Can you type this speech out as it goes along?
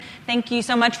Thank you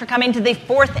so much for coming to the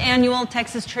 4th Annual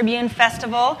Texas Tribune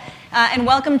Festival, and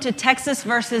welcome to Texas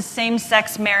versus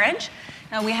Same-Sex Marriage.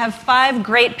 We have 5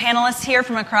 great panelists here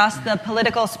from across the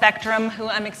political spectrum who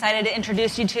I'm excited to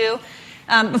introduce you to.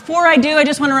 Before I do, I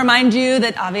just want to remind you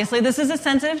that obviously this is a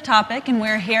sensitive topic, and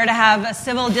we're here to have a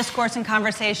civil discourse and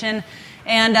conversation,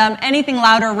 and anything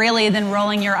louder really than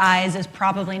rolling your eyes is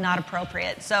probably not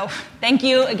appropriate. So thank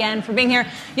you again for being here.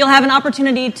 You'll have an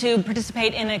opportunity to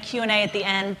participate in a Q&A at the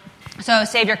end, so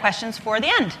save your questions for the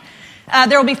end.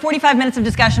 There will be 45 minutes of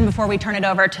discussion before we turn it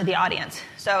over to the audience.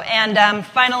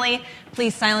 Finally,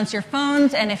 please silence your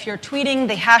phones, and if you're tweeting,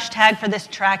 the hashtag for this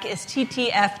track is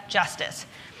TTFJustice.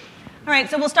 All right,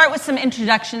 so we'll start with some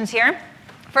introductions here.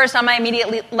 First, on my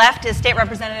immediate left is State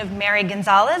Representative Mary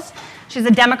Gonzalez. She's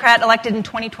a Democrat elected in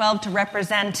 2012 to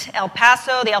represent the El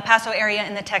Paso area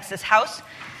in the Texas House.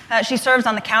 She serves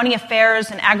on the County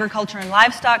Affairs and Agriculture and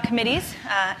Livestock Committees.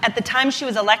 At the time she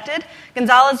was elected,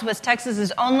 Gonzalez was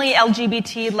Texas's only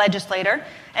LGBT legislator,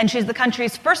 and she's the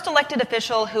country's first elected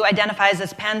official who identifies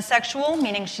as pansexual,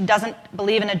 meaning she doesn't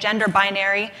believe in a gender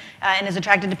binary and is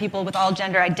attracted to people with all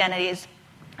gender identities.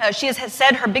 She has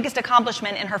said her biggest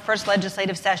accomplishment in her first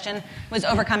legislative session was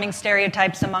overcoming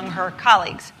stereotypes among her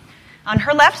colleagues. On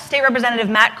her left, State Representative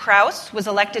Matt Krause was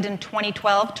elected in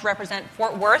 2012 to represent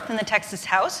Fort Worth in the Texas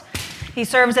House. He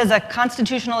serves as a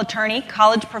constitutional attorney,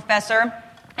 college professor,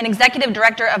 and executive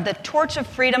director of the Torch of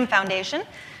Freedom Foundation.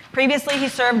 Previously, he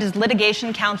served as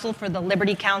litigation counsel for the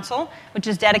Liberty Council, which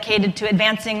is dedicated to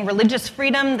advancing religious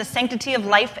freedom, the sanctity of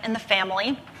life and the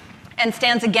family, and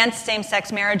stands against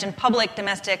same-sex marriage and public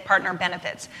domestic partner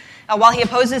benefits. While he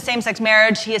opposes same-sex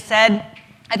marriage, he has said,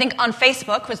 I think on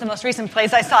Facebook was the most recent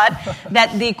place I saw it,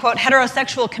 that the, quote,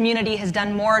 heterosexual community has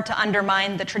done more to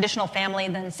undermine the traditional family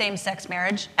than same-sex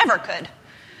marriage ever could.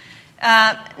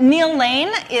 Neil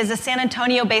Lane is a San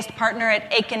Antonio-based partner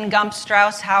at Aiken, Gump,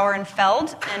 Strauss, Hauer, and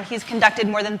Feld, and he's conducted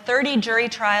more than 30 jury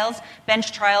trials,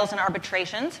 bench trials, and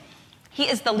arbitrations. He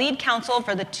is the lead counsel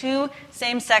for the 2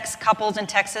 same-sex couples in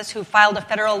Texas who filed a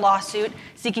federal lawsuit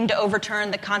seeking to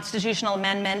overturn the constitutional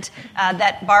amendment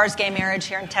that bars gay marriage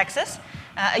here in Texas.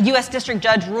 A U.S. district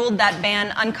judge ruled that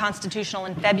ban unconstitutional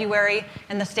in February,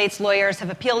 and the state's lawyers have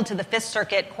appealed to the 5th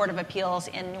Circuit Court of Appeals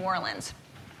in New Orleans.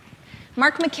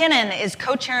 Mark McKinnon is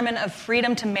co-chairman of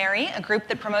Freedom to Marry, a group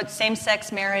that promotes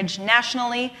same-sex marriage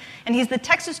nationally, and he's the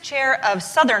Texas chair of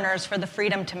Southerners for the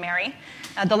Freedom to Marry.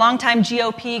 The longtime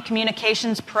GOP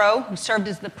communications pro, who served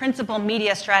as the principal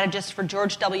media strategist for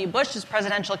George W. Bush's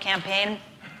presidential campaign,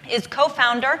 is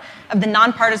co-founder of the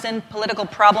nonpartisan political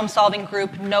problem-solving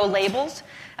group No Labels.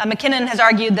 McKinnon has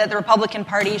argued that the Republican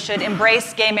Party should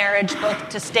embrace gay marriage both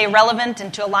to stay relevant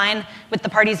and to align with the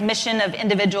party's mission of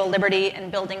individual liberty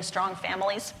and building strong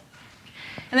families.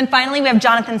 And then finally, we have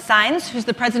Jonathan Saenz, who's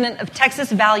the president of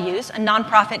Texas Values, a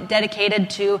nonprofit dedicated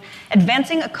to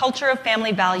advancing a culture of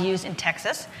family values in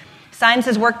Texas. Saenz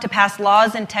has worked to pass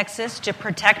laws in Texas to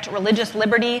protect religious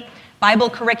liberty, Bible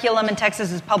curriculum in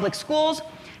Texas's public schools,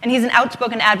 and he's an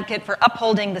outspoken advocate for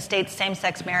upholding the state's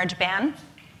same-sex marriage ban.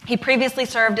 He previously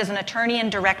served as an attorney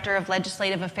and director of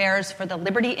legislative affairs for the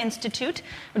Liberty Institute,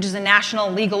 which is a national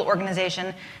legal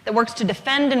organization that works to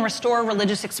defend and restore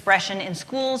religious expression in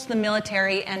schools, the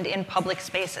military, and in public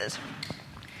spaces.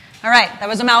 All right, that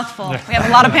was a mouthful. We have a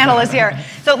lot of panelists here.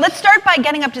 So let's start by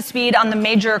getting up to speed on the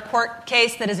major court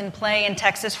case that is in play in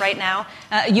Texas right now.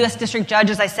 A U.S. district judge,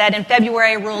 as I said, in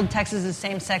February ruled Texas's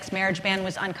same-sex marriage ban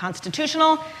was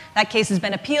unconstitutional. That case has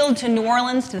been appealed to New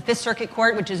Orleans, to the 5th Circuit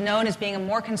Court, which is known as being a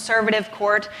more conservative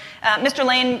court. Mr.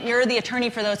 Lane, you're the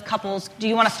attorney for those couples. Do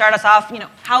you want to start us off?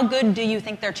 How good do you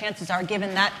think their chances are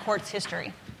given that court's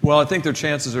history? Well, I think their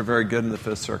chances are very good in the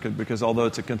 5th Circuit because although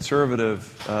it's a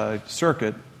conservative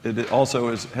circuit, it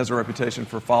also has a reputation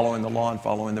for following the law and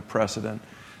following the precedent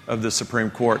of the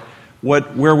Supreme Court.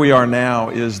 Where we are now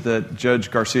is that Judge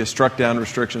Garcia struck down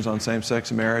restrictions on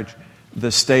same-sex marriage.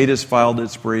 The state has filed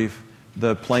its brief.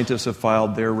 The plaintiffs have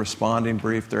filed their responding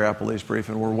brief, their appellee's brief,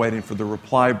 and we're waiting for the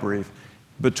reply brief.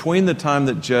 Between the time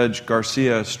that Judge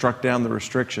Garcia struck down the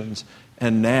restrictions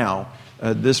and now,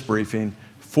 this briefing,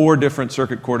 4 different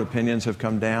circuit court opinions have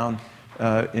come down,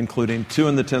 including 2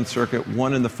 in the 10th Circuit,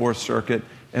 1 in the 4th Circuit,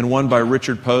 and one by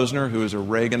Richard Posner, who is a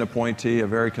Reagan appointee, a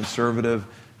very conservative,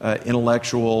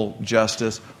 intellectual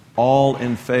justice, all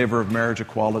in favor of marriage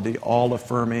equality, all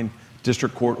affirming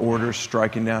district court orders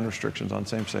striking down restrictions on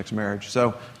same-sex marriage.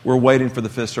 So we're waiting for the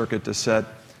 5th Circuit to set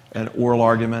an oral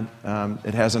argument.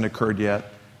 It hasn't occurred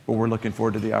yet, but we're looking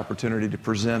forward to the opportunity to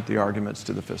present the arguments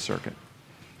to the 5th Circuit.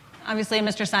 Obviously,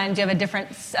 Mr. Saenz, you have a different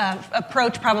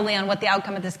approach probably on what the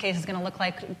outcome of this case is going to look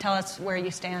like. Tell us where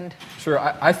you stand. Sure.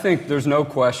 I think there's no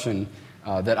question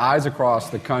that eyes across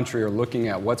the country are looking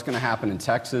at what's going to happen in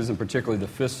Texas, and particularly the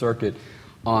Fifth Circuit,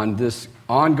 on this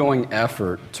ongoing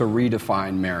effort to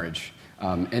redefine marriage.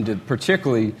 And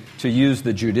particularly to use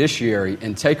the judiciary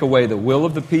and take away the will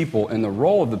of the people and the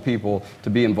role of the people to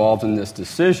be involved in this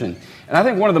decision. And I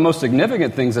think one of the most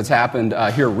significant things that's happened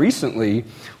here recently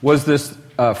was this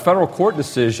federal court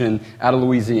decision out of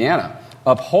Louisiana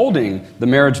upholding the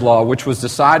marriage law, which was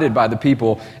decided by the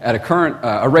people at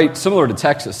a rate similar to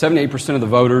Texas. 78% of the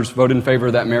voters voted in favor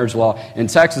of that marriage law. In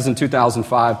Texas in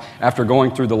 2005, after going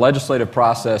through the legislative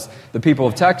process, the people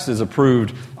of Texas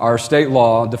approved our state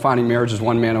law defining marriage as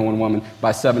one man and one woman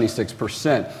by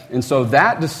 76%. And so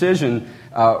that decision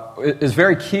is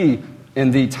very key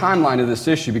in the timeline of this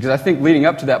issue, because I think leading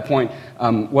up to that point,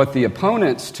 what the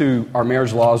opponents to our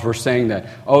marriage laws were saying that,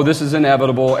 oh, this is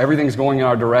inevitable, everything's going in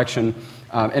our direction,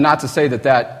 and not to say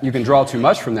that you can draw too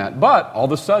much from that, but all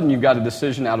of a sudden you've got a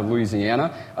decision out of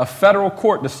Louisiana, a federal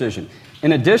court decision.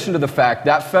 In addition to the fact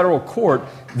that federal court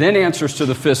then answers to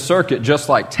the Fifth Circuit just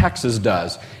like Texas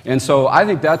does. And so I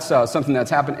think that's something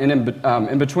that's happened. And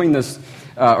in between this,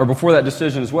 or before that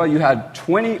decision as well, you had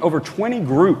over 20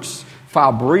 groups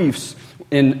file briefs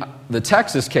in the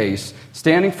Texas case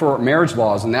standing for marriage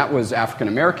laws, and that was African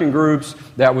American groups,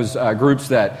 that was groups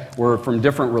that were from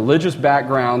different religious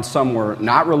backgrounds, some were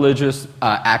not religious,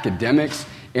 academics.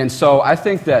 And so I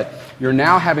think that you're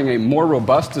now having a more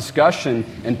robust discussion,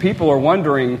 and people are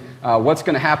wondering what's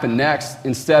going to happen next,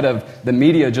 instead of the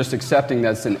media just accepting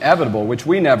that's inevitable, which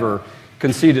we never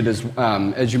conceded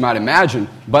as you might imagine.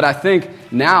 But I think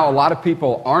now a lot of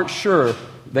people aren't sure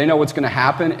they know what's going to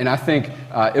happen, and I think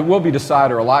it will be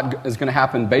decided, or a lot is going to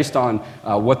happen based on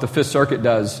what the Fifth Circuit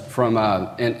does from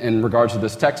in regards to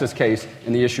this Texas case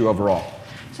and the issue overall.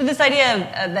 So this idea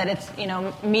that it's,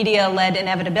 media-led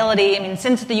inevitability, I mean,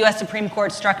 since the U.S. Supreme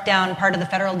Court struck down part of the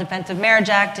Federal Defense of Marriage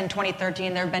Act in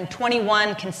 2013, there have been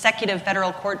 21 consecutive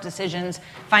federal court decisions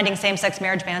finding same-sex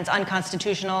marriage bans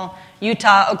unconstitutional.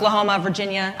 Utah, Oklahoma,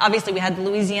 Virginia. Obviously, we had the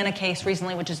Louisiana case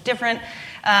recently, which is different.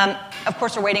 Of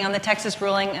course, we're waiting on the Texas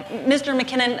ruling. Mr.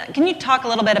 McKinnon, can you talk a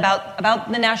little bit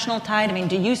about the national tide? I mean,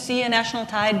 do you see a national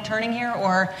tide turning here,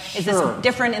 or is this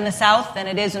different in the South than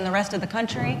it is in the rest of the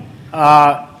country?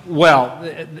 Well,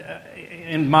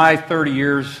 in my 30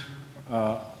 years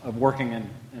of working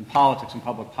in politics and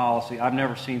public policy, I've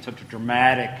never seen such a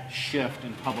dramatic shift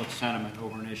in public sentiment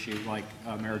over an issue like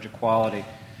marriage equality.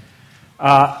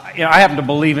 I happen to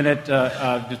believe in it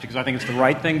just because I think it's the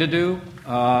right thing to do.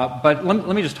 But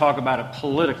let me just talk about it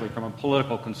politically, from a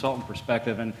political consultant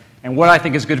perspective, and what I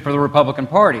think is good for the Republican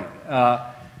Party.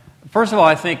 First of all,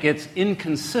 I think it's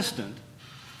inconsistent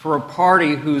for a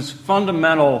party whose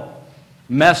fundamental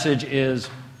message is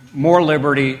more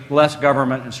liberty, less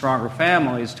government, and stronger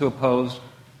families to oppose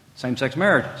same-sex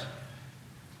marriages.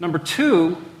 Number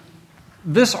two,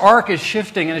 this arc is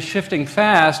shifting, and it's shifting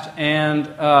fast, and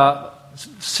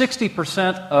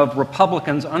 60% of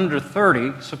Republicans under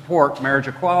 30 support marriage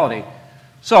equality.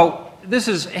 So this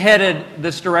is headed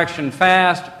this direction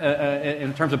fast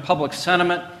in terms of public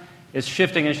sentiment. It's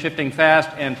shifting and shifting fast,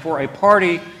 and for a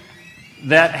party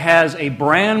that has a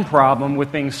brand problem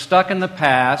with being stuck in the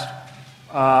past,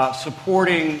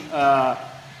 supporting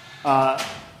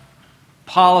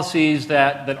policies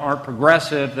that aren't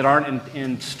progressive, that aren't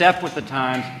in step with the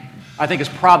times, I think is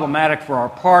problematic for our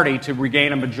party to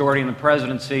regain a majority in the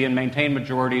presidency and maintain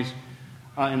majorities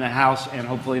in the House and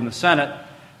hopefully in the Senate.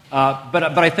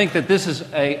 But I think that this is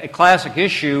a classic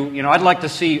issue. I'd like to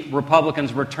see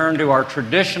Republicans return to our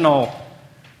traditional,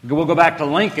 we'll go back to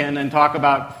Lincoln and talk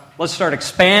about, let's start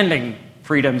expanding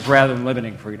freedoms rather than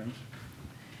limiting freedoms.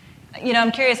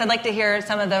 I'm curious. I'd like to hear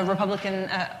some of the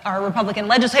our Republican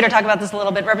legislator talk about this a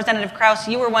little bit. Representative Krause,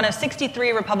 you were one of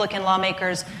 63 Republican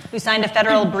lawmakers who signed a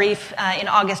federal brief in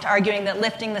August arguing that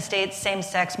lifting the state's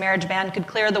same-sex marriage ban could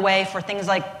clear the way for things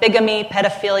like bigamy,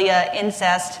 pedophilia,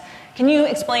 incest. Can you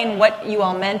explain what you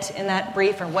all meant in that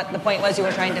brief, or what the point was you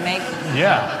were trying to make?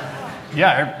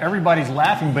 Yeah, everybody's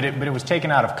laughing, but it was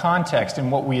taken out of context.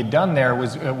 And what we had done there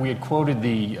was we had quoted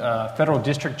the federal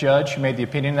district judge who made the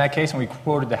opinion in that case, and we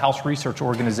quoted the House Research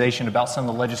Organization about some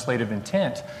of the legislative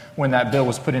intent when that bill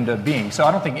was put into being. So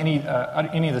I don't think any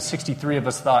of the 63 of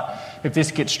us thought if this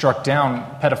gets struck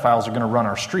down, pedophiles are going to run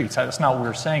our streets. That's not what we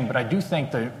were saying. But I do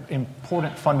think the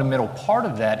important fundamental part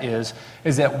of that is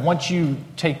that once you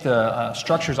take the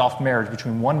structures off marriage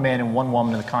between one man and one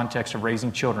woman in the context of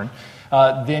raising children,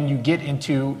 then you get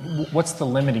into what's the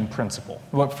limiting principle.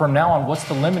 From now on, what's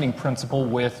the limiting principle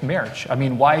with marriage? I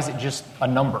mean, why is it just a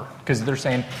number? Because they're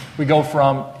saying we go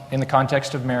from, in the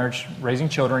context of marriage, raising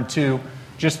children, to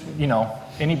just,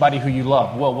 anybody who you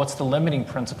love. Well, what's the limiting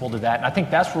principle to that? And I think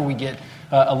that's where we get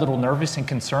a little nervous and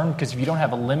concerned, because if you don't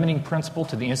have a limiting principle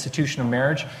to the institution of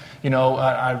marriage,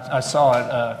 I saw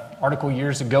an article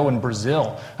years ago in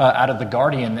Brazil out of The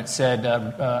Guardian that said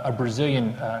a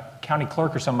Brazilian county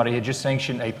clerk or somebody had just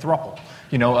sanctioned a throuple,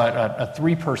 a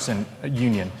three-person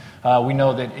union. We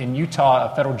know that in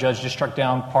Utah, a federal judge just struck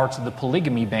down parts of the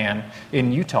polygamy ban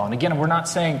in Utah. And again,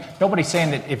 nobody's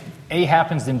saying that if A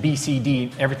happens, then B, C,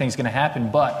 D, everything's going to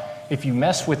happen. But if you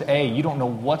mess with A, you don't know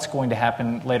what's going to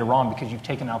happen later on, because you've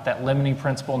taken out that limiting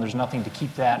principle and there's nothing to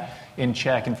keep that in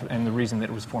check and the reason that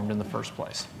it was formed in the first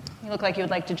place. You look like you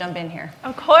would like to jump in here.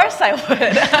 Of course I would.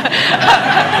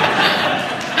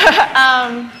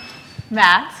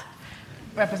 Matt,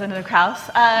 Representative Krause,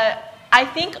 I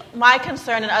think my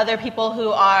concern and other people who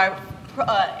are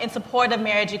in support of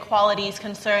marriage equality's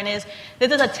concern is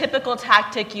this is a typical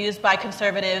tactic used by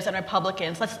conservatives and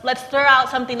Republicans. Let's throw out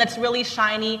something that's really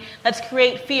shiny. Let's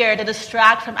create fear to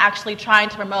distract from actually trying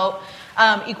to promote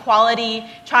equality,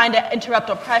 trying to interrupt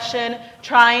oppression,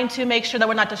 trying to make sure that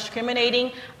we're not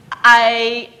discriminating.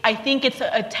 I think it's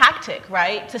a tactic,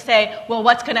 right, to say, well,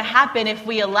 what's going to happen if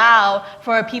we allow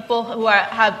for people who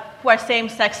are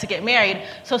same-sex to get married?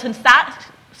 So since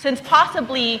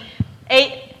possibly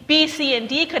B, C, and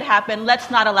D could happen, let's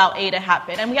not allow A to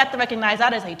happen. And we have to recognize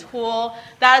that as a tool,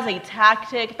 that is a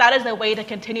tactic, that is a way to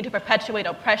continue to perpetuate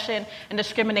oppression and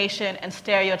discrimination and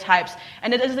stereotypes.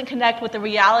 And it doesn't connect with the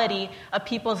reality of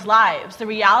people's lives, the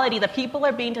reality that people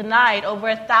are being denied over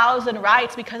 1,000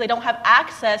 rights because they don't have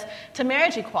access to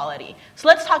marriage equality. So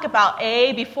let's talk about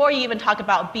A before you even talk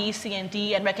about B, C, and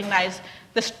D, and recognize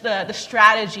the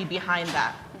strategy behind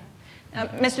that.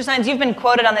 Mr. Saenz, you've been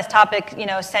quoted on this topic,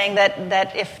 saying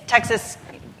that if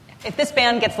this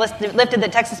ban gets lifted,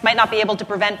 that Texas might not be able to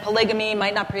prevent polygamy,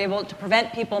 might not be able to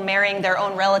prevent people marrying their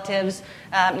own relatives.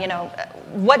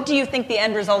 What do you think the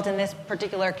end result in this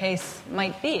particular case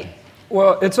might be?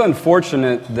 Well, it's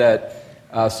unfortunate that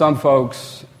some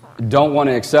folks don't want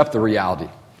to accept the reality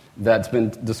that's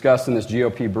been discussed in this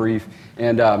GOP brief,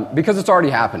 and because it's already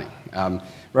happening.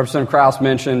 Representative Krause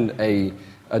mentioned a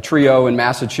trio in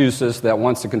Massachusetts that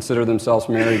wants to consider themselves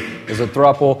married as a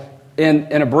throuple.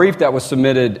 In a brief that was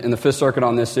submitted in the Fifth Circuit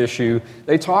on this issue,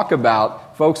 they talk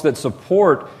about folks that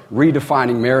support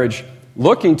redefining marriage,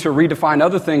 looking to redefine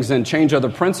other things and change other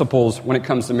principles when it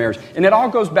comes to marriage. And it all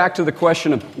goes back to the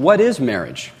question of what is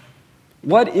marriage?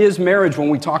 What is marriage when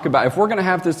we talk about, if we're going to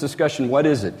have this discussion, what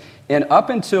is it? And up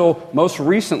until most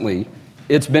recently,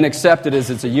 it's been accepted as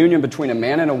it's a union between a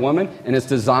man and a woman, and it's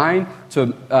designed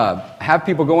to have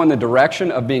people go in the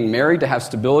direction of being married to have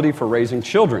stability for raising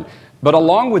children. But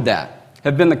along with that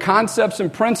have been the concepts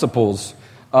and principles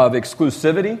of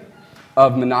exclusivity,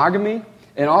 of monogamy,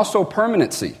 and also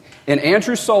permanency. And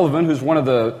Andrew Sullivan, who's one of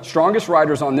the strongest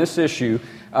writers on this issue,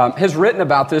 has written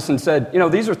about this and said,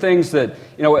 these are things that,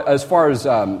 as far as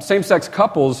same-sex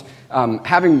couples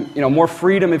having, more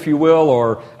freedom, if you will,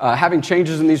 or having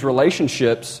changes in these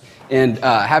relationships and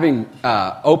having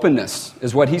openness,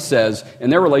 is what he says, in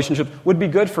their relationships would be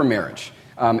good for marriage.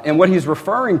 And what he's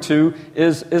referring to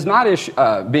is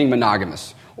not being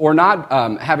monogamous or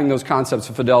not having those concepts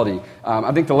of fidelity.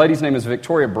 I think the lady's name is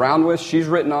Victoria Brownwith. She's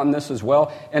written on this as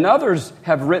well. And others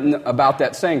have written about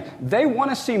that, saying they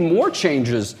want to see more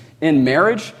changes in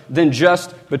marriage than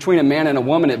just between a man and a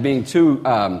woman, it being two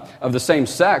of the same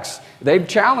sex. They've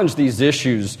challenged these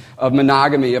issues of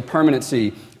monogamy, of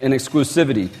permanency, and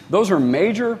exclusivity. Those are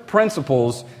major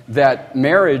principles that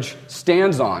marriage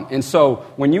stands on. And so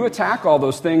when you attack all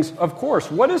those things, of course,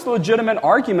 what is the legitimate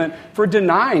argument for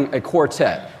denying a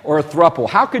quartet or a throuple?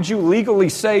 How could you legally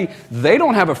say they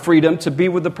don't have a freedom to be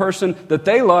with the person that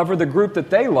they love or the group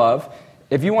that they love?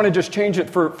 If you want to just change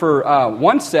it for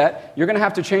one set, you're going to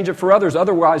have to change it for others.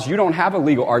 Otherwise, you don't have a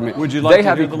legal argument. Would you like they to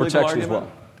have do equal the legal protection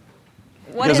argument?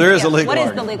 as well. Because there is a legal argument. What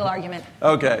is the legal argument?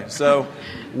 Okay, so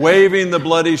waving the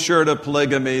bloody shirt of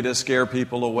polygamy to scare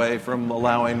people away from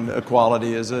allowing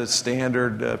equality is a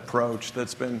standard approach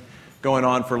that's been going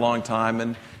on for a long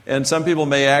time. And some people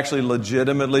may actually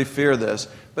legitimately fear this,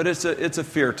 but it's a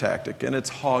fear tactic, and it's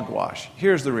hogwash.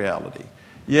 Here's the reality.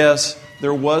 Yes,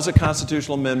 there was a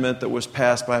constitutional amendment that was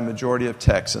passed by a majority of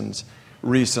Texans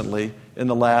recently within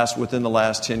the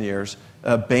last 10 years,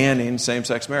 banning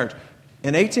same-sex marriage.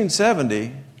 In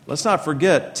 1870, let's not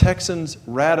forget, Texans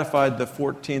ratified the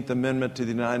 14th Amendment to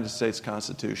the United States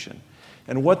Constitution.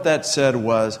 And what that said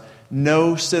was,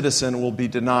 no citizen will be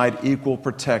denied equal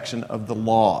protection of the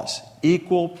laws.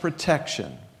 Equal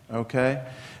protection, okay?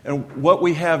 And what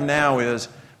we have now is,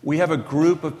 we have a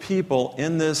group of people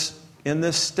in this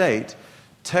state.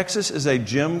 Texas is a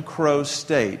Jim Crow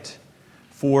state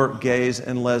for gays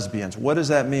and lesbians. What does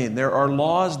that mean? There are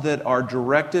laws that are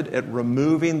directed at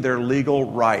removing their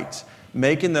legal rights,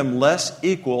 making them less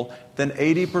equal than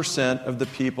 80% of the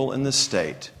people in the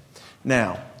state.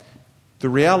 Now, the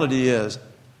reality is,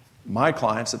 my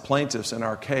clients, the plaintiffs in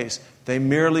our case, they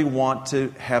merely want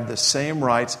to have the same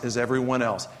rights as everyone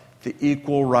else. The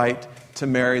equal right to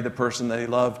marry the person they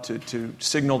love, to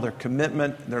signal their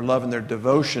commitment, their love, and their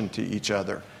devotion to each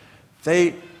other.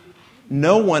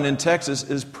 No one in Texas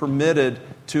is permitted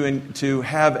to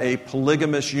have a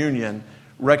polygamous union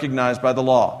recognized by the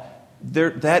law.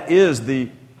 That is the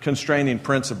constraining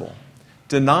principle.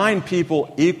 Denying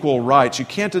people equal rights, you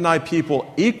can't deny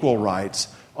people equal rights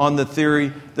on the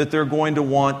theory that they're going to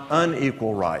want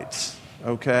unequal rights.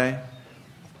 Okay?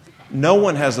 No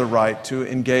one has the right to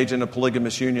engage in a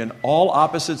polygamous union. All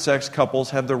opposite-sex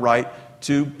couples have the right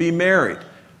to be married.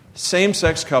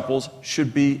 Same-sex couples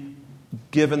should be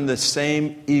given the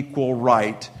same equal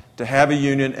right to have a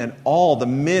union and all the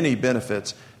many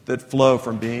benefits that flow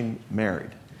from being married.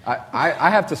 I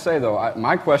have to say, though,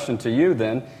 my question to you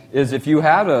then is, if you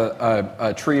had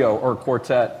a trio or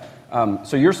quartet,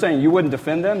 so you're saying you wouldn't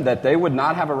defend them, that they would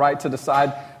not have a right to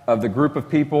decide of the group of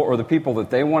people or the people that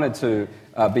they wanted to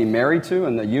be married to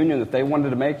and the union that they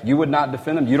wanted to make? You would not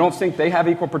defend them? You don't think they have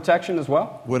equal protection as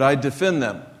well? Would I defend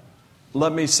them?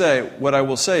 Let me say, what I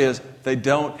will say is, they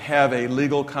don't have a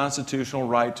legal constitutional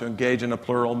right to engage in a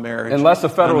plural marriage. Unless a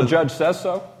federal judge says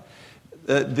so?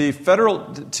 The federal,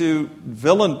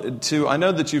 I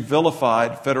know that you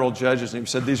vilified federal judges, and you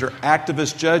said these are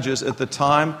activist judges at the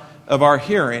time of our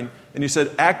hearing, and you said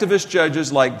activist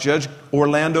judges like Judge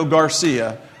Orlando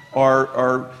Garcia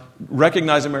are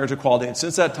recognizing marriage equality. And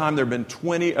since that time, there have been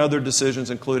 20 other decisions,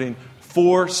 including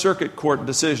 4 circuit court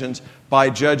decisions by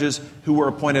judges who were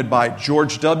appointed by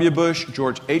George W. Bush,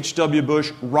 George H.W.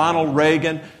 Bush, Ronald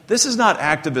Reagan. This is not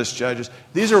activist judges.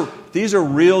 These are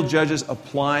real judges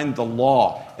applying the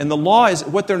law. And the law is,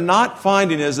 what they're not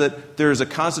finding is that there's a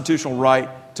constitutional right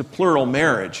to plural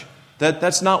marriage.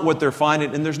 That's not what they're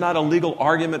finding, and there's not a legal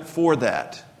argument for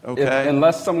that. Okay?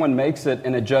 Unless someone makes it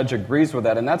and a judge agrees with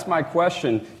that. And that's my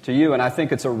question to you, and I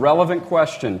think it's a relevant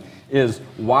question, is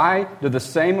why do the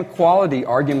same equality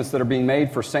arguments that are being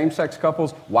made for same-sex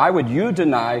couples, why would you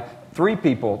deny 3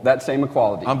 people that same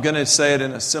equality? I'm going to say it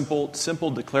in a simple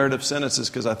declarative sentences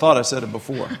because I thought I said it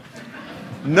before.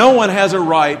 No one has a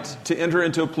right to enter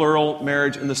into a plural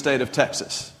marriage in the state of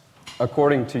Texas.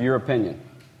 According to your opinion?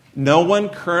 No one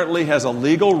currently has a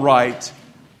legal right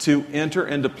to enter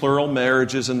into plural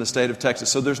marriages in the state of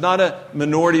Texas. So there's not a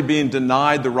minority being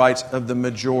denied the rights of the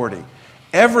majority.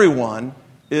 Everyone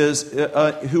is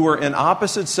who are in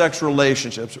opposite sex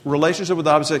relationships with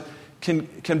opposite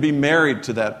can be married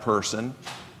to that person.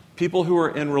 People who are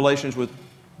in relations with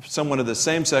someone of the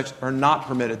same sex are not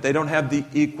permitted. They don't have the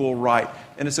equal right.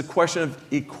 And it's a question of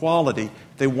equality.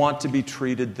 They want to be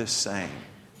treated the same.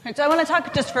 Right, so I want to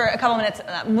talk just for a couple minutes,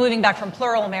 moving back from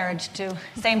plural marriage to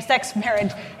same-sex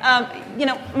marriage.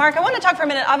 Mark, I want to talk for a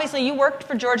minute. Obviously, you worked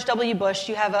for George W. Bush.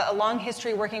 You have a long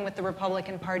history working with the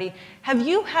Republican Party. Have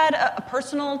you had a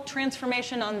personal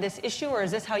transformation on this issue, or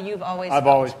is this how you've always I've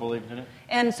always believed in it.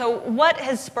 And so what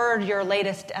has spurred your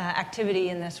latest activity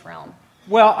in this realm?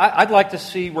 Well, I'd like to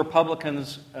see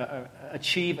Republicans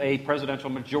achieve a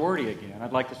presidential majority again.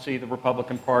 I'd like to see the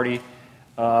Republican Party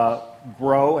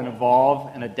grow and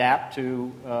evolve and adapt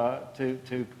to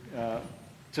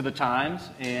the times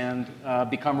and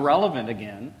become relevant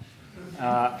again.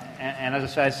 And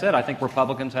as I said, I think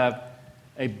Republicans have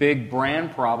a big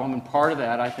brand problem, and part of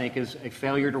that, I think, is a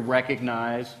failure to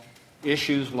recognize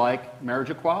issues like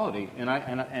marriage equality.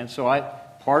 So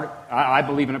I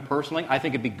believe in it personally. I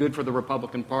think it'd be good for the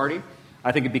Republican Party.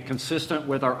 I think it'd be consistent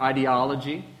with our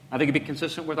ideology. I think it'd be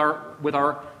consistent with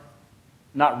our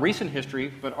not recent history,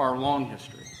 but our long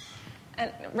history.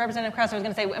 And Representative Krause, I was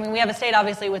going to say, we have a state,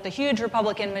 obviously, with a huge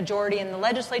Republican majority in the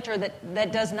legislature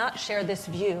that does not share this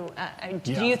view.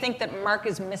 Do you think that Mark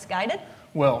is misguided?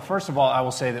 Well, first of all, I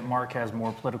will say that Mark has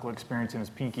more political experience in his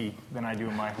pinky than I do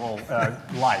in my whole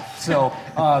life. So,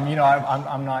 I'm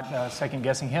not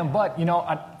second-guessing him. But,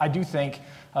 I do think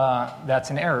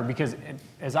that's an error because,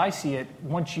 as I see it,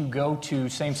 once you go to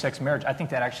same-sex marriage, I think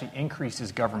that actually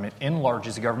increases government,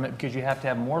 enlarges government, because you have to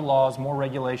have more laws, more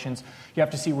regulations. You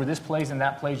have to see where this plays and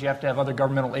that plays. You have to have other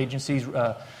governmental agencies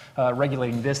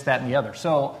regulating this, that, and the other.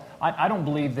 So I don't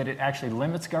believe that it actually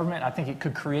limits government. I think it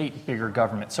could create bigger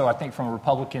government. So I think from a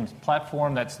Republican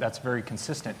platform, that's very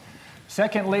consistent.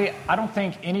 Secondly, I don't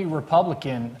think any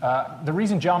Republican, the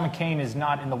reason John McCain is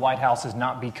not in the White House is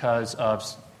not because of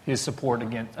his support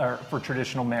for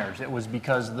traditional marriage. It was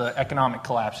because of the economic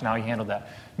collapse and how he handled that.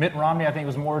 Mitt Romney, I think it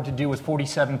was more to do with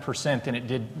 47% than it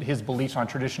did his beliefs on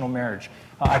traditional marriage.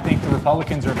 I think the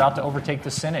Republicans are about to overtake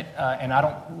the Senate, and I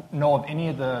don't know of any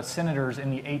of the senators in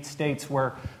the 8 states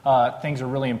where things are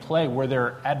really in play, where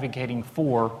they're advocating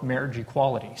for marriage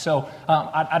equality. So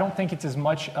I don't think it's as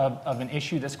much of an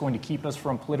issue that's going to keep us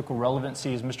from political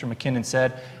relevancy, as Mr. McKinnon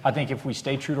said. I think if we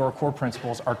stay true to our core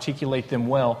principles, articulate them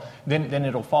well, then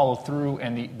it'll follow through,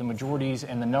 and the majorities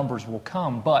and the numbers will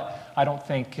come. But I don't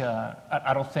think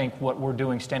what we're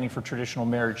doing, standing for traditional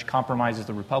marriage, compromises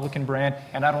the Republican brand,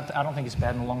 and I don't think it's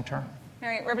bad in the long term. All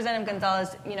right, Representative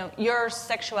Gonzalez, your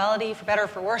sexuality, for better or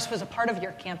for worse, was a part of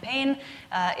your campaign.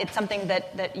 It's something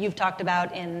that you've talked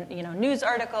about in news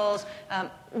articles.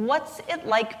 What's it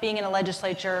like being in a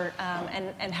legislature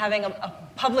and having a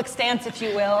public stance, if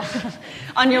you will,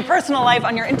 on your personal life,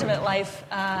 on your intimate life,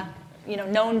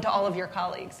 known to all of your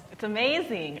colleagues? It's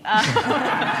amazing.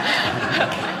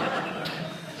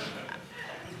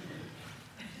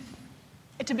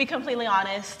 To be completely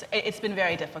honest, it's been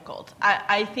very difficult.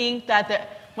 I think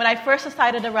that when I first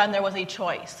decided to run, there was a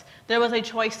choice. There was a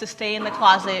choice to stay in the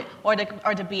closet or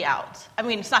to be out. I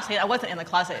mean, it's not saying I wasn't in the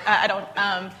closet.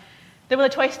 There was a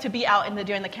choice to be out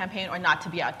during the campaign or not to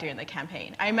be out during the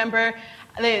campaign. I remember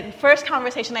the first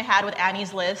conversation I had with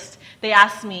Annie's List. They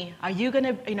asked me, "Are you going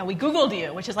to?" We Googled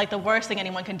you, which is like the worst thing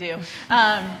anyone can do.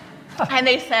 And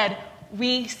they said,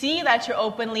 "We see that you're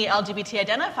openly LGBT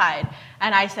identified."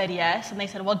 And I said, yes. And they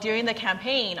said, "Well, during the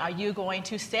campaign, are you going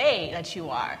to say that you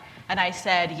are?" And I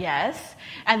said, yes.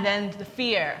 And then the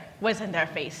fear was in their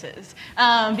faces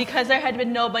because there had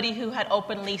been nobody who had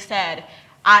openly said,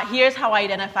 here's how I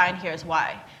identify and here's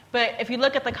why. But if you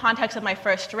look at the context of my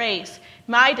first race,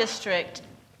 my district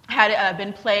had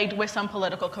been plagued with some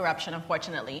political corruption,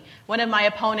 unfortunately. One of my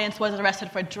opponents was arrested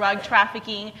for drug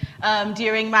trafficking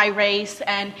during my race,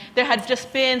 and there had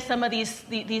just been some of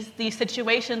these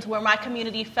situations where my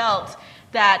community felt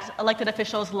that elected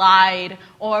officials lied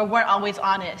or weren't always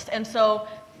honest. And so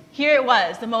here it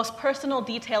was, the most personal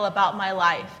detail about my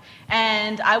life.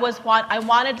 And I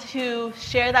wanted to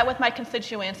share that with my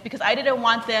constituents because I didn't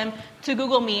want them to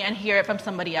Google me and hear it from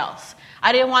somebody else.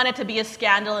 I didn't want it to be a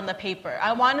scandal in the paper.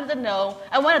 I wanted them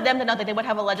to know that they would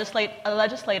have a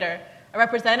legislator, a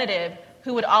representative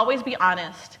who would always be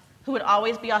honest, who would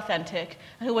always be authentic,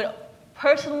 and who would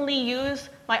personally use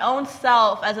my own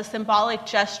self as a symbolic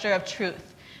gesture of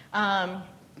truth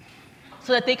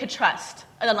so that they could trust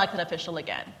an elected official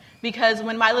again. Because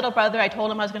when my little brother, I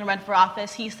told him I was going to run for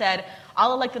office, he said,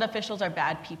 all elected officials are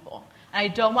bad people. And I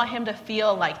don't want him to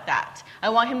feel like that. I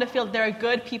want him to feel there are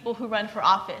good people who run for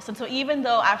office. And so even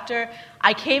though after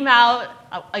I came out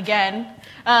again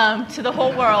to the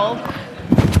whole world,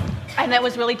 and that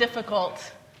was really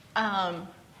difficult,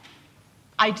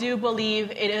 I do believe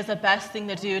it is the best thing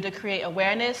to do to create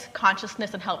awareness,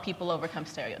 consciousness, and help people overcome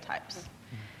stereotypes.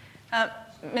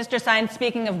 Mr. Sines,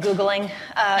 speaking of Googling,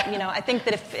 I think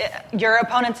that if your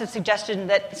opponents have suggested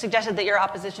that your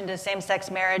opposition to same-sex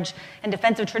marriage and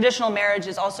defense of traditional marriage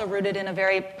is also rooted in a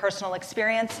very personal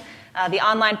experience. The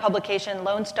online publication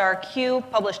Lone Star Q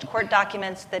published court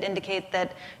documents that indicate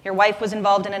that your wife was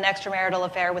involved in an extramarital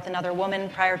affair with another woman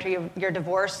prior to your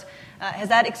divorce. Has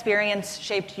that experience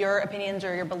shaped your opinions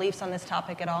or your beliefs on this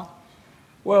topic at all?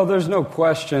 Well, there's no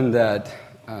question that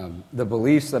the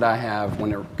beliefs that I have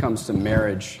when it comes to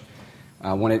marriage,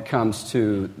 when it comes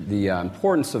to the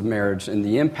importance of marriage and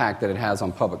the impact that it has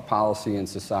on public policy and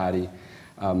society,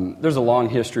 there's a long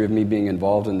history of me being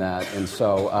involved in that. And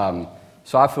so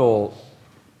I feel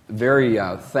very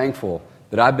thankful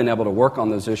that I've been able to work on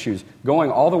those issues,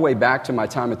 going all the way back to my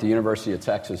time at the University of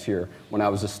Texas here, when I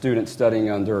was a student studying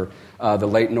under the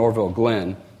late Norville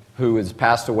Glenn, who has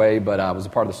passed away, but I was a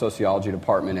part of the sociology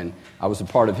department, and I was a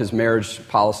part of his marriage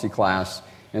policy class.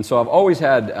 And so I've always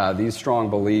had these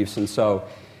strong beliefs. And so,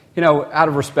 out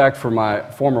of respect for my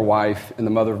former wife and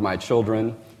the mother of my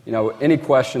children, any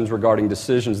questions regarding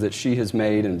decisions that she has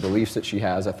made and beliefs that she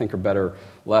has, I think are better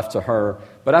left to her.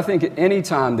 But I think any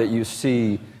time that you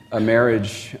see a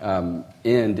marriage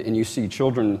end and you see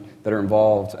children that are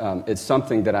involved, it's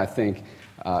something that I think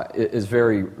is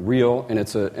very real, and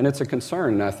it's a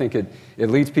concern. And I think it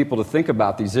leads people to think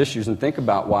about these issues and think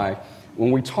about why,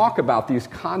 when we talk about these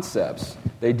concepts,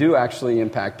 they do actually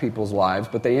impact people's lives,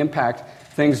 but they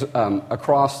impact things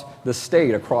across the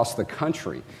state, across the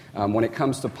country, when it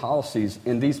comes to policies.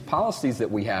 And these policies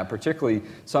that we have, particularly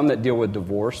some that deal with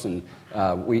divorce and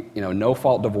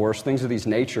no-fault divorce, things of these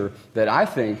nature, that I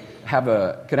think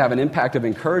could have an impact of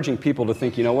encouraging people to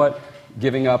think,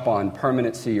 giving up on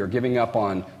permanency or giving up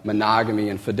on monogamy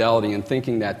and fidelity and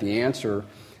thinking that the answer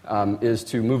is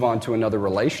to move on to another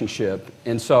relationship.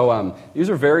 And so these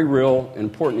are very real,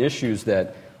 important issues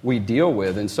that we deal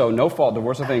with. And so no-fault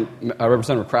divorce, I think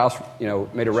Representative Krause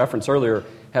made a reference earlier,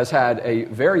 has had a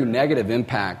very negative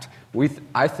impact,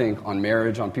 I think, on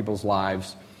marriage, on people's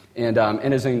lives, and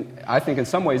I think in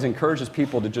some ways encourages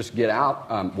people to just get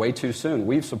out way too soon.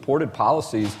 We've supported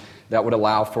policies that would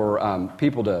allow for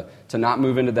people to not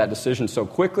move into that decision so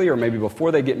quickly, or maybe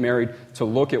before they get married, to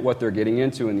look at what they're getting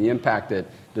into and the impact that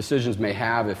decisions may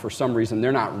have if for some reason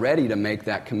they're not ready to make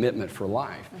that commitment for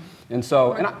life. And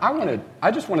so,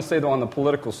 I just want to say, though, on the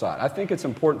political side, I think it's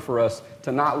important for us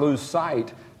to not lose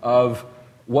sight of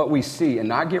what we see and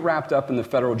not get wrapped up in the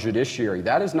federal judiciary.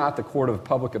 That is not the court of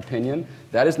public opinion.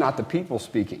 That is not the people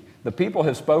speaking. The people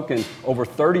have spoken over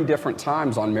 30 different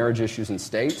times on marriage issues in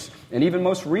states, and even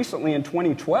most recently in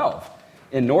 2012.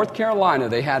 In North Carolina,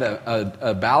 they had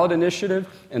a ballot initiative,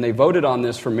 and they voted on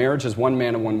this for marriage as one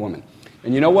man and one woman.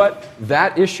 And you know what?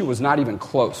 That issue was not even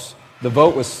close. The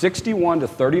vote was 61 to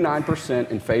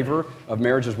 39% in favor of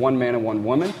marriage as one man and one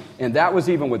woman, and that was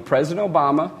even with President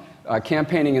Obama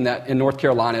campaigning in North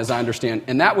Carolina, as I understand.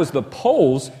 And that was the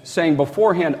polls saying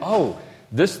beforehand,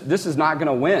 this is not going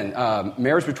to win.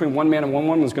 Marriage between one man and one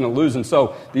woman is going to lose. And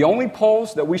so the only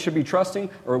polls that we should be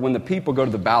trusting are when the people go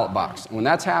to the ballot box. And when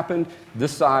that's happened,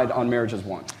 this side on marriage has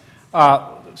won.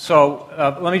 So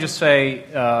let me just say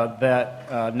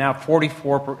that now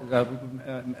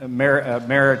 44%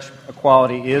 marriage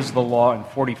equality is the law in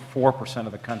 44%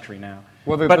 of the country now.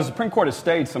 Well, the Supreme Court has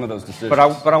stayed some of those decisions.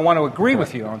 But I want to agree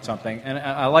with you on something, and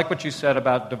I like what you said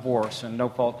about divorce and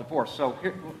no-fault divorce. So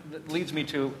here that leads me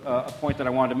to a point that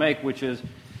I wanted to make, which is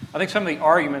I think some of the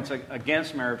arguments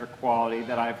against marriage equality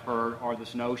that I've heard are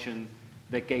this notion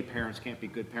that gay parents can't be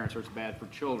good parents or it's bad for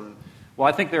children. Well,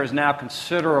 I think there is now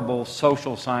considerable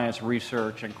social science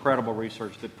research and credible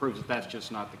research that proves that that's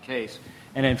just not the case.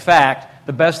 And in fact,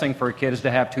 the best thing for a kid is to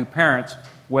have two parents,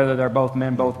 whether they're both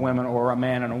men, both women, or a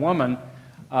man and a woman.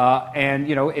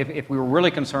 If we were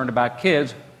really concerned about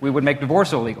kids, we would make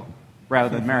divorce illegal rather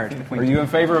than marriage between. Are you in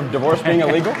favor of divorce being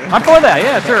illegal? I'm for that.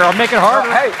 Yeah, sure. I'll make it harder.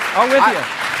 I'm with you.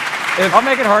 I'll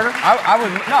make it harder.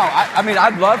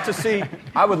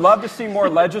 I would love to see more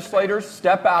legislators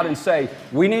step out and say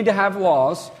we need to have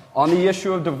laws on the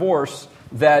issue of divorce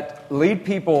that lead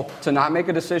people to not make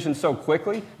a decision so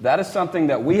quickly. That is something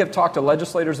that we have talked to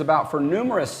legislators about for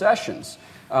numerous sessions.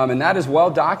 And that is well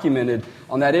documented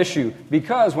on that issue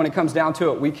because when it comes down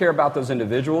to it, we care about those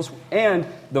individuals, and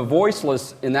the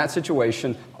voiceless in that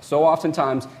situation so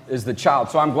oftentimes is the child.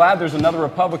 So I'm glad there's another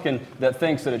Republican that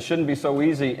thinks that it shouldn't be so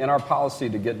easy in our policy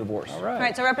to get divorced. All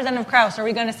right, so Representative Krause, are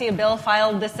we going to see a bill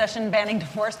filed this session banning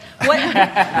divorce? What do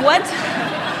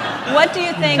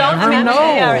you think?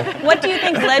 What do you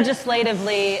think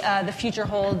legislatively the future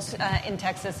holds in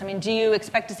Texas? I mean, do you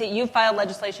expect to see? You've filed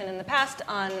legislation in the past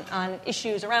on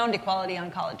issues around equality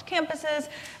on college campuses.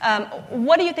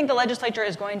 What do you think the legislature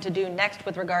is going to do next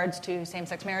with regards to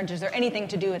same-sex marriage? Is there anything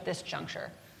to do at this juncture?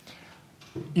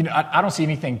 I don't see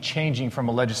anything changing from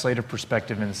a legislative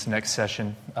perspective in this next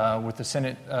session. With the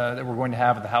Senate that we're going to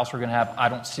have, the House we're going to have, I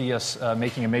don't see us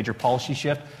making a major policy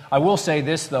shift. I will say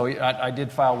this, though. I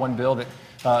did file one bill that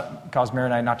caused Mary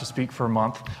and I not to speak for a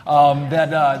month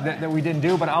that we didn't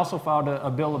do, but I also filed a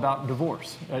bill about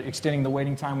divorce, extending the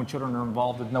waiting time when children are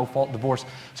involved with no-fault divorce.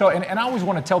 So, and I always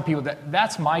want to tell people that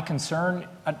that's my concern.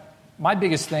 My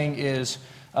biggest thing is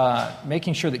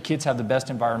making sure that kids have the best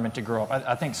environment to grow up.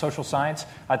 I think social science,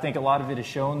 I think a lot of it has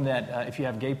shown that if you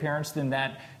have gay parents, then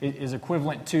that is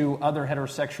equivalent to other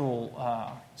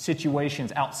heterosexual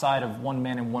situations outside of one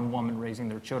man and one woman raising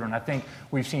their children. I think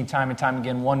we've seen time and time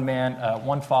again, one man,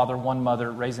 one father, one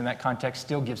mother raised in that context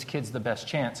still gives kids the best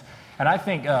chance. And I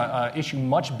think an issue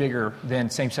much bigger than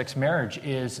same-sex marriage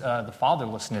is the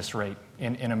fatherlessness rate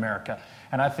in America.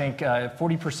 And I think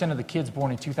 40% of the kids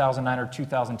born in 2009 or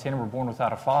 2010 were born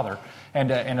without a father.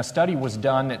 And a study was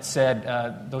done that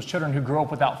said those children who grow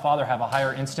up without father have a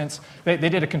higher instance. They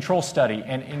did a control study,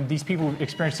 and these people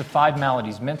experienced the 5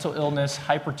 maladies: mental illness,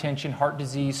 hypertension, heart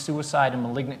disease, suicide, and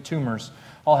malignant tumors.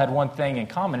 All had one thing in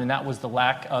common, and that was the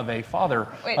lack of a father.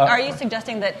 Wait, are you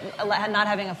suggesting that not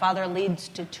having a father leads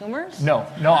to tumors? No,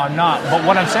 I'm not. But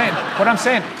what I'm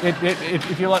saying,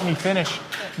 if you let me finish,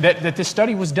 that this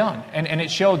study was done, and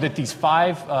it showed that these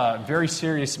 5 very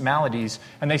serious maladies,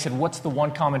 and they said, what's the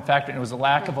one common factor? And it was the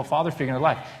lack of a father figure in their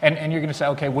life. And you're going to say,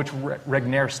 okay, which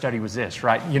Regnier study was this,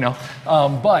 right?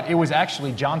 But it was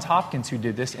actually Johns Hopkins who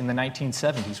did this in the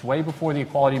 1970s, way before the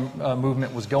equality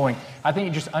movement was going. I think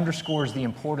it just underscores the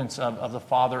importance of the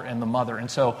father and the mother. And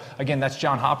so, again, that's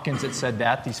John Hopkins that said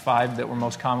that. These 5 that were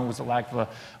most common was the lack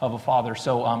of a father.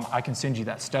 So I can send you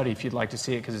that study if you'd like to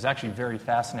see it, because it's actually very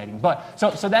fascinating. But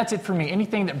so that's it for me.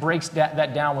 Anything that breaks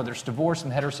that down, whether it's divorce in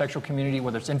the heterosexual community,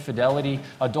 whether it's infidelity,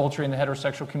 adultery in the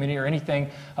heterosexual community, or anything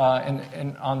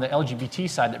and on the LGBT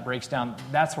side that breaks down,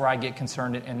 that's where I get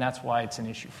concerned, and that's why it's an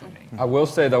issue for me. I will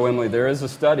say, though, Emily, there is a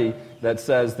study that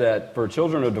says that for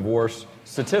children of divorce,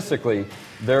 statistically,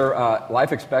 their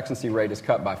life expectancy rate is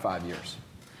cut by 5 years.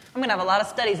 I'm going to have a lot of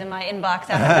studies in my inbox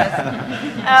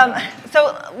after this.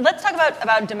 So let's talk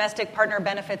about domestic partner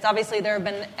benefits. Obviously, there have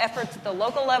been efforts at the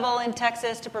local level in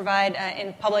Texas to provide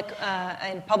in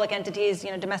public entities,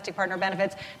 domestic partner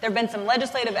benefits. There have been some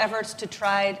legislative efforts to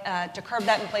try to curb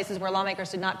that in places where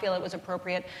lawmakers did not feel it was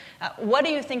appropriate. What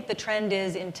do you think the trend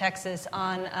is in Texas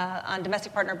on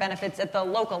domestic partner benefits at the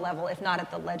local level, if not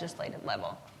at the legislative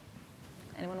level?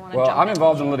 Anyone want to jump in? I'm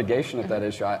involved in litigation at that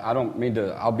issue. I don't mean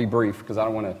to. I'll be brief because I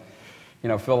don't want to,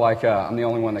 feel like I'm the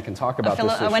only one that can talk about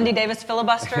this issue. A Wendy Davis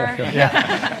filibuster.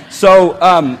 Yeah. So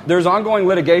there's ongoing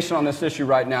litigation on this issue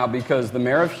right now because the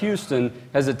mayor of Houston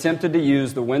has attempted to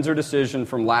use the Windsor decision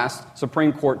from last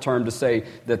Supreme Court term to say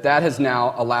that has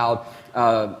now allowed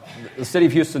the city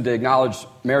of Houston to acknowledge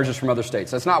marriages from other states.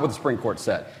 That's not what the Supreme Court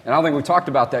said. And I don't think we've talked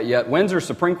about that yet. Windsor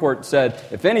Supreme Court said,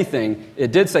 if anything,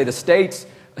 it did say the states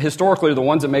historically are the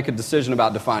ones that make a decision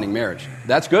about defining marriage.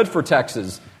 That's good for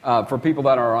Texas, for people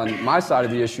that are on my side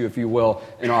of the issue, if you will,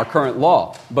 in our current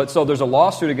law. But so there's a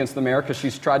lawsuit against the mayor because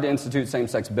she's tried to institute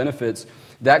same-sex benefits.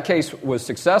 That case was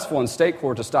successful in state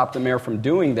court to stop the mayor from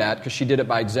doing that because she did it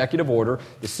by executive order.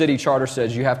 The city charter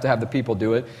says you have to have the people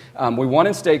do it. We won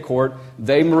in state court.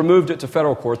 They removed it to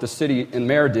federal court. The city and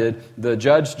mayor did. The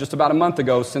judge just about a month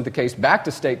ago sent the case back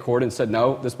to state court and said,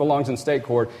 no, this belongs in state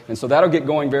court. And so that'll get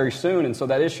going very soon. And so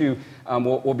that issue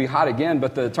will be hot again.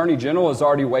 But the Attorney General has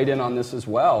already weighed in on this as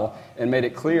well and made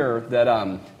it clear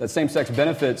that same-sex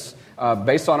benefits,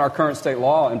 based on our current state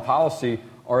law and policy,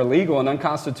 are illegal and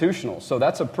unconstitutional. So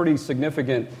that's a pretty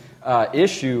significant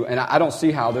issue, and I don't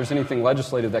see how there's anything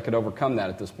legislative that could overcome that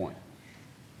at this point.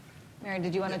 Mary,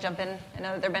 did you want to jump in? I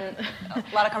know there have been a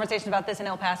lot of conversations about this in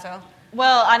El Paso.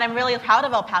 Well, and I'm really proud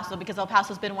of El Paso because El Paso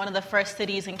has been one of the first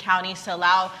cities and counties to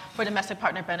allow for domestic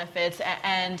partner benefits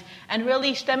and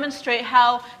really demonstrate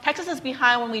how Texas is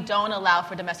behind when we don't allow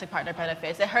for domestic partner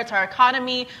benefits. It hurts our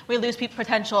economy. We lose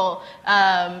potential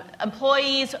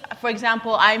employees. For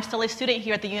example, I'm still a student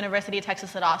here at the University of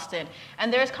Texas at Austin,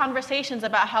 and there's conversations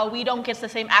about how we don't get the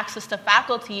same access to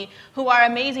faculty who are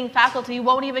amazing faculty who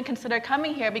won't even consider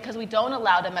coming here because we don't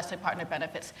allow domestic partner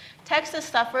benefits. Texas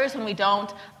suffers when we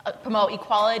don't promote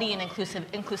equality and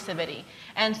inclusivity.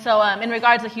 And so in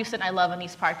regards to Houston, I love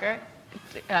Anise Parker.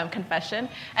 Confession,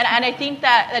 and I think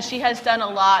that she has done a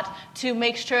lot to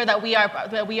make sure that we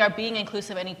are being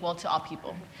inclusive and equal to all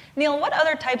people. Neil, what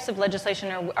other types of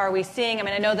legislation are we seeing? I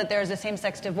mean, I know that there's a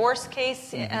same-sex divorce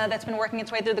case that's been working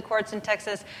its way through the courts in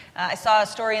Texas. I saw a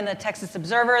story in the Texas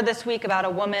Observer this week about a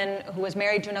woman who was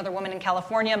married to another woman in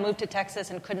California, moved to Texas,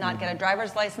 and could not get a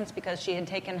driver's license because she had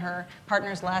taken her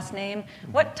partner's last name.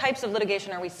 What types of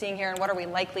litigation are we seeing here, and what are we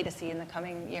likely to see in the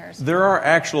coming years? There are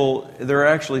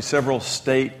actually several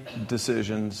state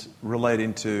decisions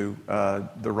relating to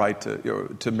the right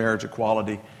to marriage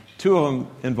equality. Two of them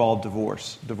involve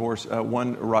divorce.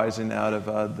 One arising out of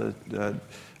the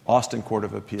Austin Court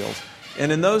of Appeals.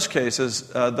 And in those cases,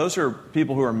 those are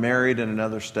people who are married in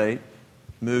another state,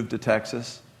 moved to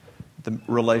Texas, the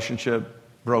relationship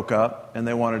broke up, and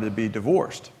they wanted to be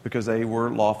divorced because they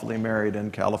were lawfully married in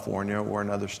California or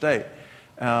another state.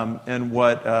 And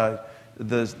what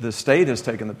the state has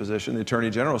taken the position, the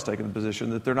Attorney General has taken the position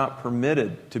that they're not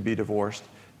permitted to be divorced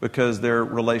because their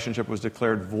relationship was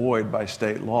declared void by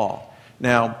state law.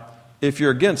 Now, if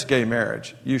you're against gay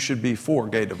marriage, you should be for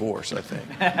gay divorce, I think.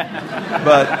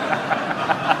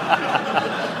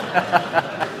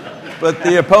 But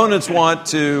the opponents want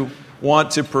to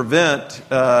prevent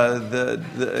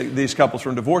these couples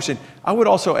from divorcing. I would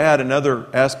also add another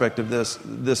aspect of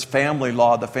this family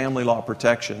law, the family law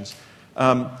protections.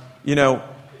 I'd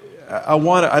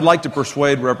like to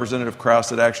persuade Representative Krause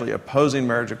that actually opposing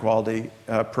marriage equality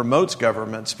promotes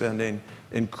government spending,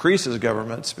 increases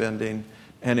government spending,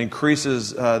 and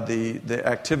increases the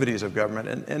activities of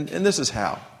government. And this is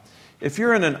how. If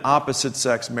you're in an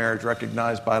opposite-sex marriage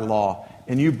recognized by law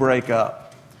and you break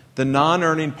up, The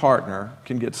non-earning partner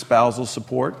can get spousal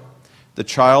support. The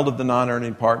child of the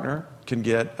non-earning partner can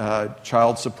get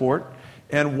child support.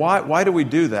 And why do we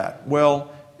do that?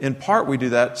 Well, in part we do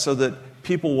that so that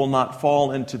people will not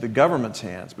fall into the government's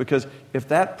hands. Because if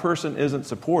that person isn't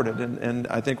supported, and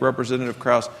I think Representative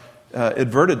Krause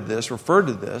referred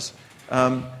to this,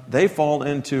 they fall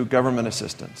into government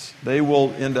assistance. They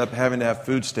will end up having to have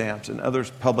food stamps and other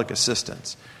public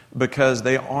assistance because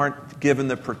they aren't given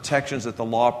the protections that the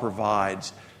law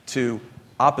provides to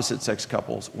opposite-sex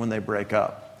couples when they break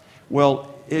up.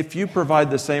 Well, if you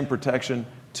provide the same protection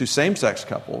to same-sex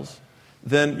couples,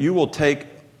 then you will take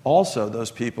also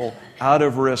those people out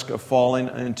of risk of falling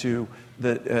into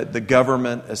the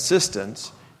government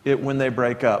assistance when they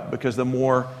break up, because the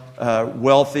more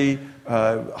wealthy,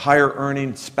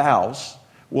 higher-earning spouse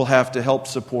will have to help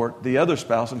support the other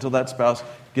spouse until that spouse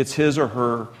gets his or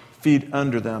her feet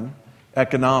under them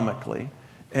economically.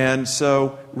 And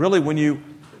so, really, when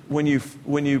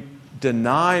you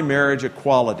deny marriage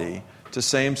equality to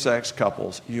same-sex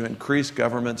couples, you increase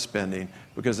government spending,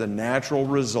 because the natural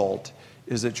result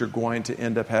is that you're going to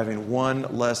end up having one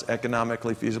less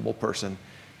economically feasible person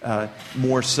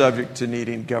more subject to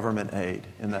needing government aid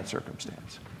in that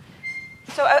circumstance.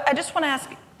 So I just want to ask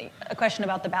a question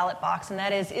about the ballot box, and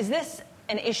that is this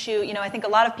an issue? You know, I think a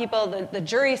lot of people, the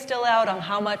jury's still out on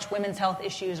how much women's health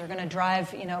issues are going to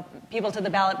drive, people to the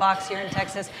ballot box here in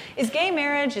Texas. Is gay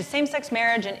marriage, is same-sex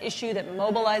marriage an issue that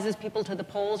mobilizes people to the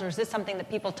polls, or is this something that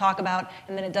people talk about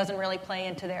and then it doesn't really play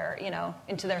into their,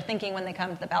 into their thinking when they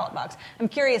come to the ballot box? I'm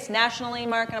curious nationally,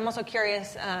 Mark, and I'm also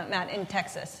curious, Matt, in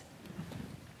Texas.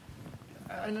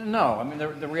 No. I mean, the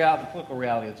political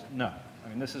reality is no. I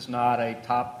mean, this is not a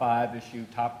top 5 issue,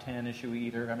 top 10 issue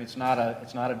either. I mean, it's not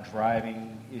a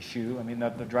driving issue. I mean, the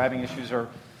driving issues are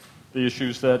the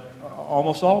issues that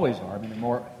almost always are. I mean, they're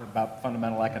more about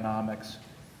fundamental economics,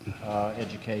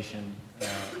 education,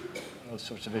 those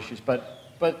sorts of issues. But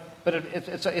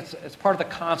it's part of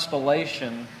the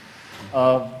constellation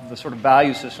of the sort of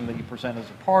value system that you present as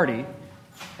a party.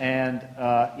 And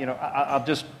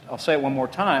I'll say it one more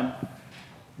time.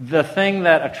 The thing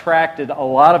that attracted a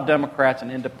lot of Democrats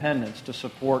and independents to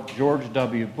support George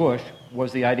W. Bush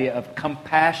was the idea of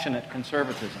compassionate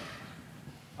conservatism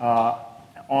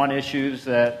on issues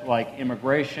like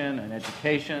immigration and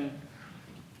education.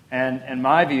 And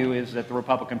my view is that the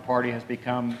Republican Party has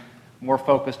become more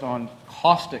focused on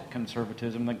caustic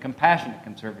conservatism than compassionate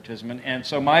conservatism. And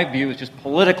so my view is just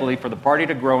politically, for the party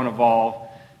to grow and evolve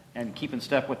and keep in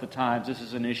step with the times, this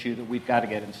is an issue that we've got to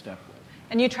get in step with.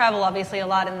 And you travel, obviously, a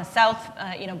lot in the South,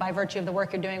 by virtue of the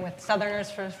work you're doing with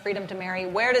Southerners for Freedom to Marry.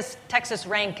 Where does Texas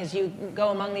rank as you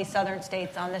go among these Southern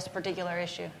states on this particular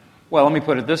issue? Well, let me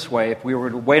put it this way. If we were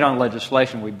to wait on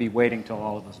legislation, we'd be waiting till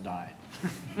all of us died.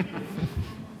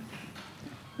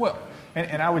 Well,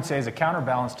 and I would say as a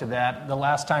counterbalance to that, the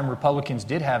last time Republicans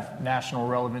did have national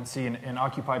relevancy and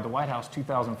occupied the White House,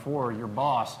 2004, your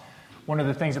boss, one of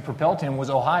the things that propelled him was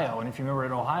Ohio. And if you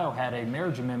remember, Ohio had a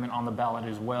marriage amendment on the ballot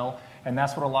as well. And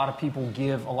that's what a lot of people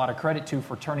give a lot of credit to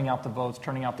for turning out the votes,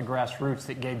 turning out the grassroots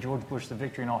that gave George Bush the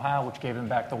victory in Ohio, which gave him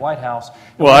back the White House.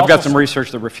 Well, I've got some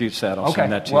research that refutes that. I'll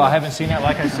send that to you. Well, I haven't seen that.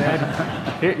 Like I said,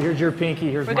 here's your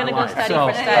pinky, here's my life. We're going to go study so,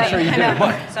 for study. I'm sure you do.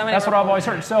 But that's what I've always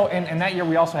heard. So, and that year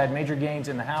we also had major gains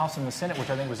in the House and the Senate,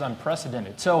 which I think was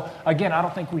unprecedented. So, again, I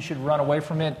don't think we should run away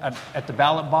from it. At the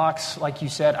ballot box, like you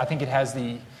said, I think it has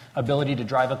the ability to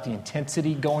drive up the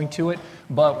intensity going to it.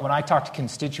 But when I talk to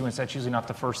constituents, that's usually not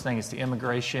the first thing. It's the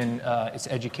immigration, it's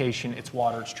education, it's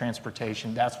water, it's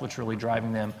transportation. That's what's really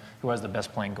driving them, who has the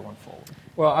best plan going forward.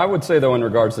 Well, I would say, though, in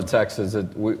regards to Texas,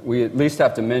 that we at least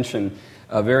have to mention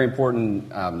a very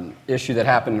important issue that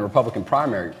happened in the Republican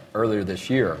primary earlier this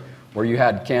year, where you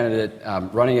had a candidate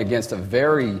running against a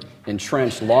very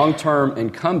entrenched long-term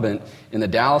incumbent in the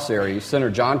Dallas area.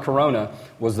 Senator John Corona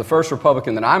was the first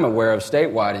Republican that I'm aware of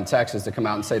statewide in Texas to come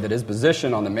out and say that his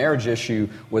position on the marriage issue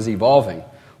was evolving.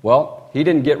 Well, he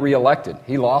didn't get reelected.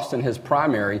 He lost in his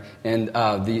primary, and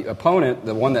the opponent,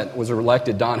 the one that was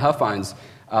elected, Don Huffines,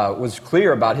 was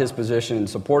clear about his position in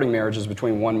supporting marriages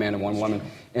between one man and one woman.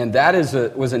 And that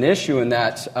was an issue in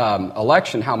that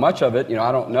election. How much of it,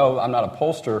 I don't know. I'm not a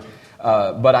pollster,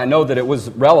 but I know that it was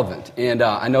relevant. And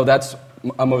I know that's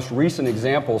a most recent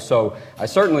example. So I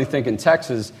certainly think in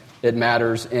Texas it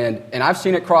matters. And I've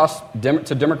seen it cross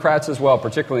to Democrats as well,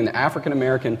 particularly in the African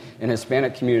American and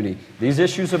Hispanic community. These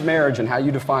issues of marriage and how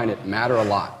you define it matter a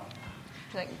lot.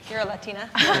 You're a Latina.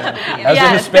 As a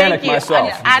Hispanic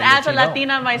myself. And as a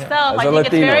Latina myself, I think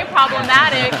it's very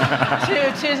problematic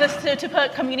to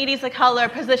put communities of color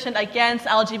positioned against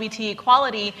LGBT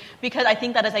equality, because I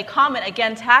think that is a common,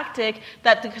 again, tactic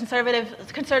that the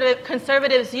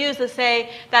conservatives use to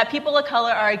say that people of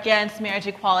color are against marriage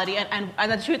equality,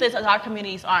 and the truth is that our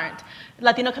communities aren't.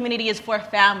 Latino community is for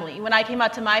family. When I came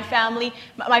out to my family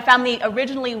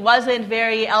originally wasn't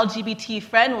very LGBT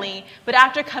friendly, but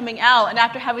after coming out and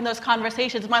after having those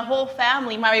conversations, my whole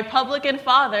family, my Republican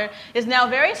father, is now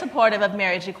very supportive of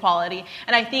marriage equality.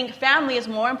 And I think family is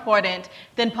more important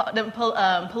than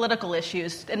political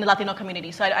issues in the Latino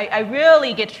community. So I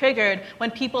really get triggered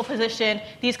when people position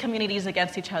these communities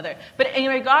against each other. But in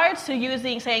regards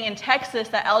to saying in Texas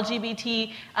that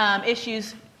LGBT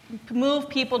issues move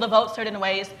people to vote certain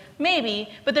ways, maybe,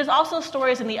 but there's also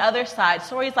stories on the other side,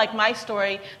 stories like my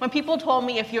story, when people told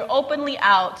me if you're openly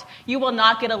out, you will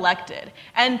not get elected.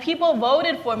 And people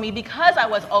voted for me because I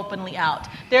was openly out.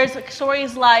 There's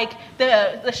stories like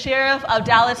the sheriff of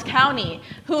Dallas County,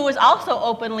 who was also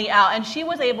openly out, and she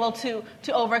was able to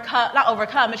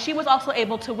but she was also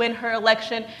able to win her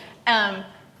election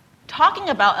talking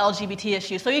about LGBT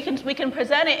issues. So we can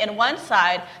present it in one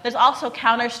side. There's also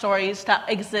counter stories that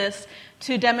exist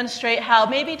to demonstrate how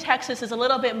maybe Texas is a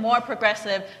little bit more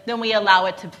progressive than we allow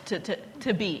it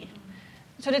to be.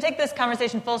 So to take this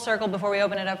conversation full circle before we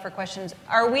open it up for questions,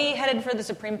 are we headed for the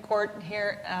Supreme Court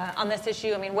here on this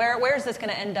issue? I mean, where is this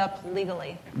going to end up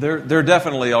legally? There are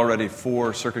definitely already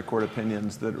 4 circuit court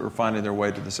opinions that are finding their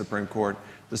way to the Supreme Court.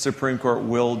 The Supreme Court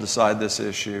will decide this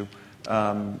issue.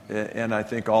 And I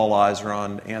think all eyes are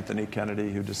on Anthony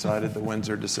Kennedy, who decided the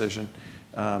Windsor decision.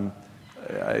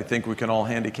 I think we can all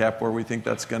handicap where we think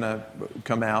that's going to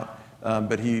come out.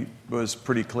 But he was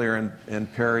pretty clear in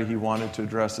Perry he wanted to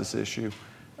address this issue.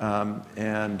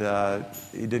 And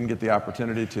he didn't get the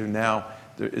opportunity to. Now,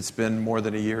 it's been more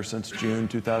than a year since June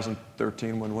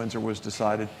 2013 when Windsor was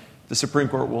decided. The Supreme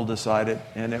Court will decide it,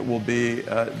 and it will be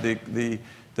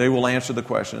they will answer the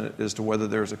question as to whether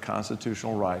there's a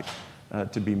constitutional right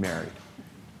to be married.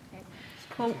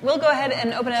 Well, we'll go ahead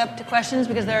and open it up to questions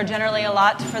because there are generally a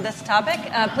lot for this topic.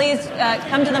 Please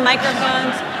come to the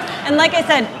microphones. And like I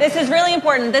said, this is really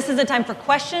important. This is a time for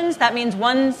questions. That means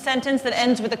one sentence that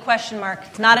ends with a question mark.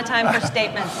 It's not a time for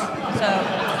statements. So,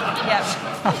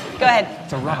 yeah, go ahead.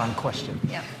 It's a run-on question.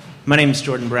 Yeah. My name is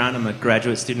Jordan Brown. I'm a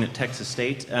graduate student at Texas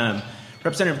State.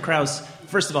 Representative Krause,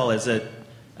 first of all, as a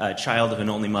child of an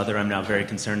only mother, I'm now very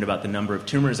concerned about the number of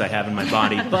tumors I have in my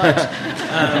body. But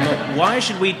why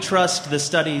should we trust the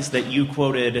studies that you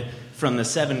quoted from the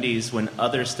 70s when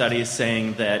other studies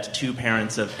saying that 2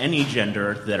 parents of any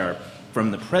gender that are from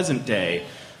the present day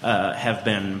have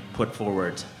been put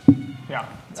forward? Yeah.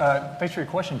 Thanks for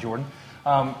your question, Jordan.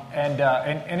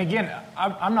 And again,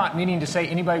 I'm not meaning to say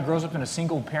anybody who grows up in a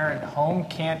single-parent home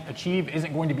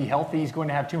isn't going to be healthy, is going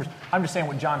to have tumors. I'm just saying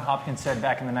what John Hopkins said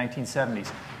back in the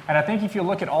 1970s. And I think if you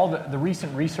look at all the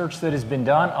recent research that has been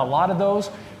done, a lot of those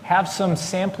have some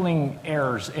sampling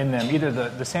errors in them. Either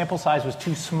the sample size was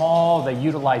too small, they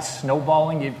utilized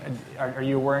snowballing. Are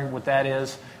you aware of what that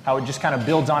is? How it just kind of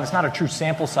builds on. It's not a true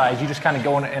sample size. You just kind of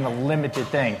go in a limited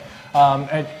thing.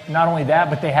 And not only that,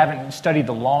 but they haven't studied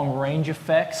the long-range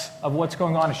effects of what's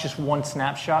going on. It's just one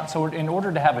snapshot. So in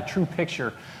order to have a true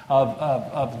picture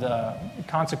of the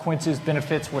consequences,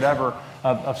 benefits, whatever,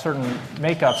 of certain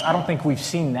makeups, I don't think we've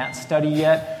seen that study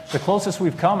yet. The closest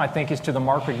we've come, I think, is to the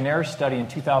Mark McNair study in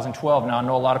 2012. Now, I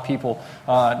know a lot of people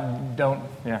don't...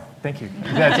 Yeah, thank you.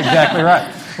 That's exactly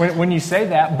right. When you say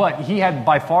that, but he had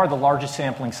by far the largest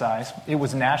sampling size. It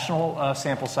was national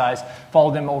sample size,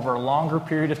 followed them over a longer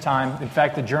period of time. In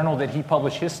fact, the journal that he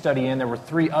published his study in, there were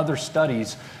 3 other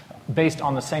studies based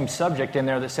on the same subject in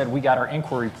there that said we got our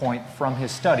inquiry point from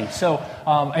his study. So,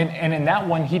 and in that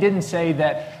one, he didn't say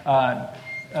that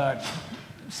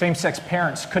same-sex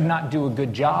parents could not do a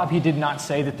good job. He did not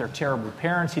say that they're terrible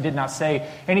parents. He did not say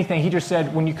anything. He just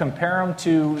said when you compare them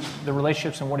to the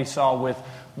relationships and what he saw with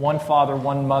one father,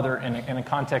 one mother in a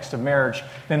context of marriage,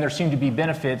 then there seem to be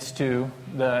benefits to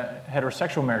the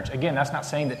heterosexual marriage. Again, that's not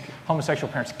saying that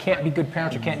homosexual parents can't be good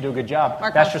parents or can't do a good job.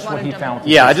 Mark, that's just what he found.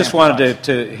 Yeah, I just wanted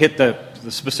to hit the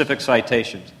specific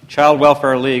citations. Child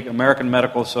Welfare League, American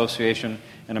Medical Association,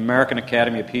 and American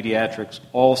Academy of Pediatrics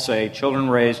all say children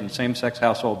raised in same-sex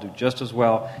households do just as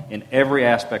well in every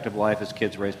aspect of life as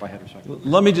kids raised by heterosexual.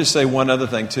 Let me just say one other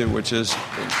thing, too, which is...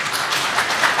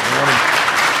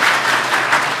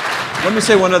 Let me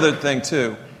say one other thing,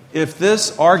 too. If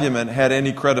this argument had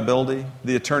any credibility,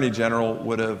 the Attorney General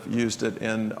would have used it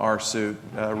in our suit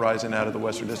rising out of the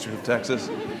Western District of Texas.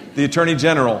 The Attorney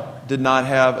General did not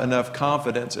have enough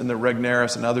confidence in the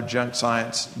Regnerus and other junk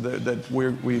science that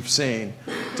we've seen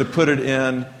to put it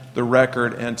in the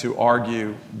record and to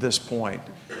argue this point.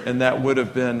 And that would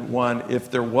have been one, if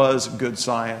there was good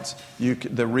science,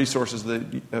 the resources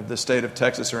of the state of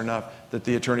Texas are enough that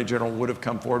the Attorney General would have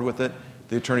come forward with it.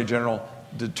 The Attorney General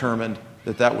determined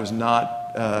that was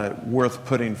not worth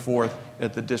putting forth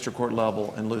at the district court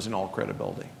level and losing all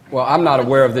credibility. Well, I'm not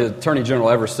aware of the Attorney General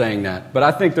ever saying that, but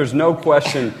I think there's no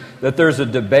question that there's a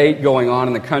debate going on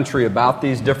in the country about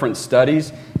these different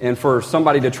studies, and for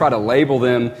somebody to try to label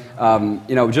them,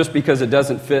 just because it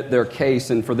doesn't fit their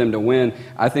case and for them to win,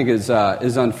 I think is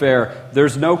unfair.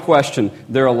 There's no question.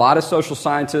 There are a lot of social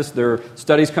scientists. There are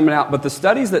studies coming out, but the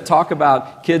studies that talk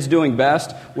about kids doing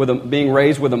best with being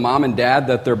raised with a mom and dad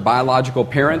that they're biological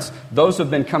parents, those have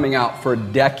been coming out for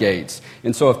decades.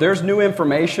 And so if there's new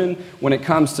information when it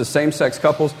comes to same-sex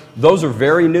couples, those are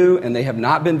very new, and they have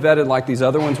not been vetted like these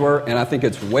other ones were, and I think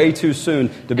it's way too soon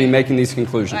to be making these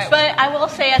conclusions. But I will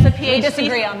say, as a PhD,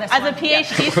 disagree on this as one. a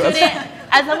PhD student,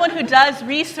 as someone who does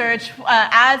research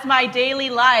as my daily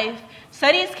life,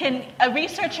 a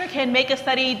researcher can make a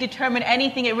study determine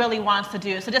anything it really wants to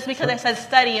do. So just because it says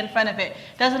study in front of it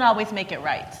doesn't always make it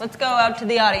right. Let's go out to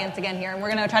the audience again here, and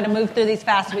we're going to try to move through these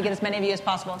fast so we get as many of you as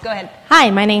possible. Go ahead. Hi,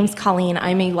 my name's Colleen.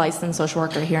 I'm a licensed social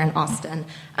worker here in Austin.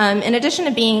 In addition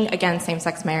to being against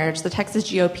same-sex marriage, the Texas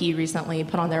GOP recently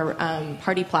put on their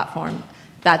party platform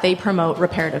that they promote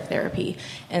reparative therapy.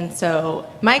 And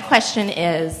so my question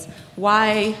is,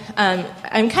 why,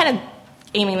 I'm kind of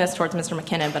aiming this towards Mr.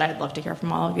 McKinnon, but I'd love to hear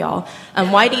from all of y'all.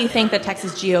 Why do you think the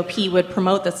Texas GOP would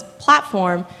promote this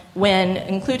platform when,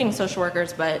 including social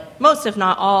workers, but most, if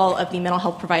not all, of the mental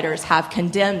health providers have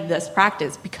condemned this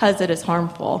practice because it is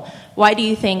harmful? Why do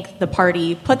you think the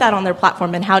party put that on their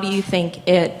platform, and how do you think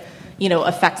it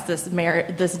affects this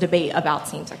debate about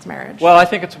same-sex marriage? Well, I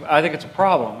think it's a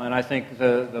problem, and I think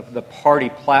the party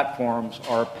platforms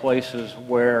are places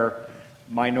where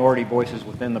minority voices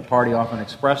within the party often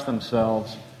express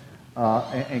themselves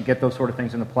and get those sort of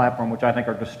things in the platform, which I think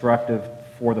are destructive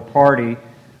for the party.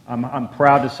 I'm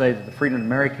proud to say that the Freedom to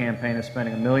Marry campaign is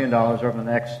spending $1 million over the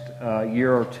next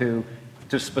year or two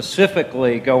to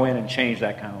specifically go in and change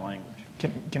that kind of language.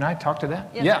 Can I talk to that?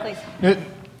 Yes, please.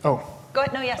 Go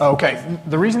ahead. No, yes. Okay. Please.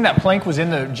 The reason that plank was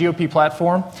in the GOP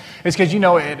platform is because,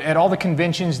 at all the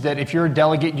conventions that if you're a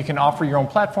delegate, you can offer your own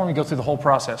platform, you go through the whole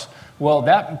process. Well,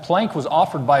 that plank was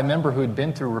offered by a member who had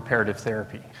been through reparative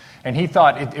therapy. And he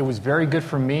thought it was very good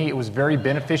for me. It was very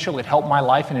beneficial. It helped my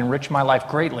life and enriched my life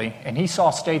greatly. And he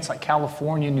saw states like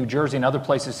California, New Jersey, and other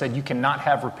places said you cannot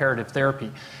have reparative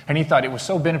therapy. And he thought it was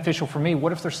so beneficial for me.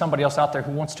 What if there's somebody else out there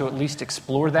who wants to at least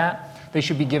explore that? They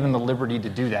should be given the liberty to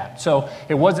do that. So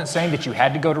it wasn't saying that you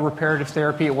had to go to reparative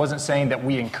therapy. It wasn't saying that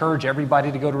we encourage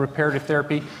everybody to go to reparative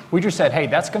therapy. We just said, hey,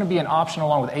 that's going to be an option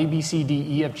along with A, B, C,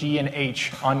 D, E, F, G, and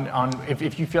H on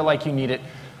if you feel like you need it.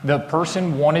 The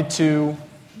person wanted to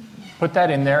put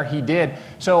that in there. He did.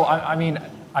 So,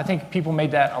 I think people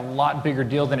made that a lot bigger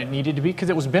deal than it needed to be because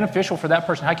it was beneficial for that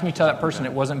person. How can you tell that person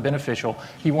it wasn't beneficial?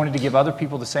 He wanted to give other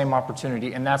people the same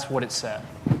opportunity, and that's what it said.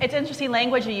 It's interesting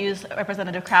language you use,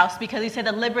 Representative Krause, because you said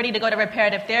the liberty to go to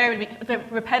reparative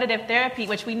therapy,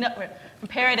 which we know,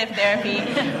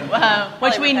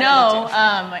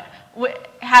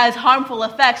 has harmful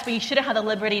effects, but you shouldn't have the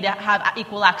liberty to have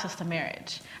equal access to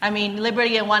marriage.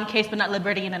 Liberty in one case, but not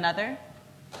liberty in another.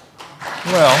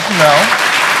 Well, no.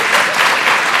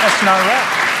 That's not right.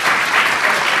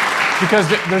 Because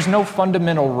there's no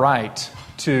fundamental right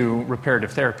to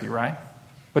reparative therapy, right?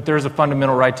 But there's a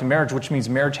fundamental right to marriage, which means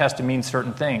marriage has to mean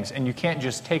certain things. And you can't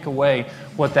just take away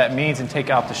what that means and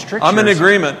take out the strictures. I'm in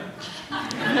agreement.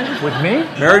 With me?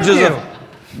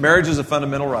 Marriage is a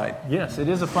fundamental right. Yes, it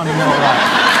is a fundamental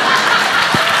right.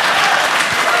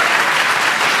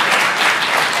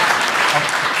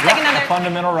 A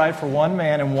fundamental right for one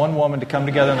man and one woman to come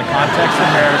together in the context of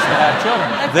marriage to have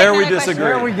children. There we disagree.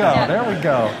 There we go. Yeah. There we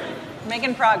go.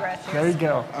 Making progress here. There you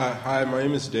go. Hi, my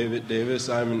name is David Davis.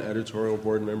 I'm an editorial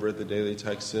board member at the Daily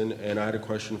Texan, and I had a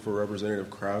question for Representative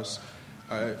Krause.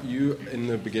 You, in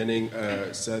the beginning,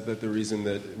 said that the reason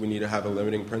that we need to have a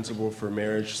limiting principle for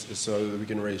marriage is so that we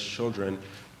can raise children.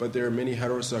 But there are many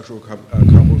heterosexual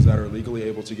couples that are legally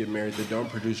able to get married that don't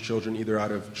produce children either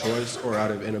out of choice or out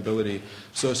of inability.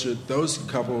 So should those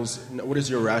couples, what is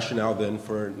your rationale then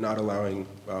for not allowing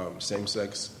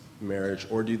same-sex marriage?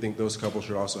 Or do you think those couples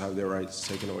should also have their rights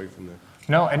taken away from them?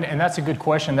 No, and that's a good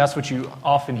question. That's what you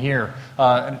often hear.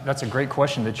 That's a great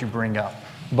question that you bring up.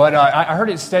 But I heard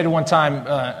it stated one time,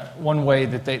 one way,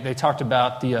 that they talked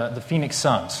about the Phoenix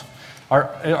Suns.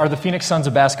 Are the Phoenix Suns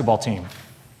a basketball team?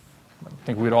 I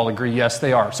think we'd all agree, yes,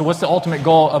 they are. So what's the ultimate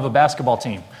goal of a basketball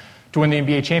team? To win the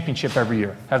NBA championship every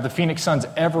year. Have the Phoenix Suns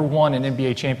ever won an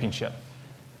NBA championship?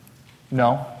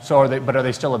 No. So are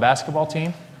they still a basketball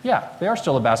team? Yeah, they are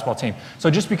still a basketball team. So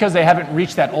just because they haven't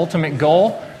reached that ultimate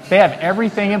goal, they have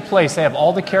everything in place. They have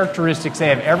all the characteristics. They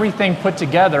have everything put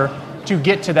together to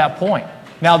get to that point.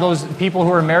 Now, those people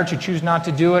who are married who choose not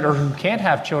to do it or who can't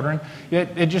have children,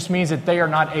 it just means that they are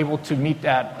not able to meet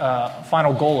that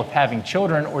final goal of having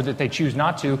children, or that they choose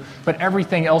not to, but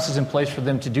everything else is in place for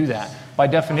them to do that. By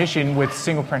definition, with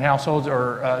single-parent households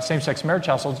or same-sex marriage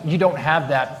households, you don't have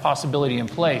that possibility in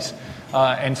place.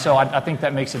 And so I think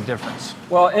that makes a difference.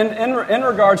 Well, in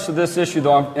regards to this issue,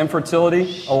 though, of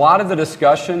infertility, a lot of the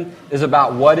discussion is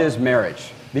about what is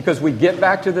marriage. Because we get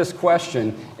back to this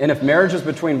question, and if marriage is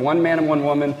between one man and one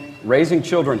woman raising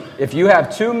children, if you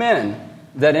have two men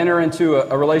that enter into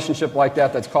a relationship like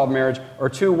that that's called marriage, or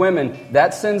two women,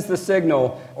 that sends the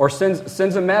signal or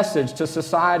sends a message to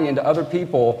society and to other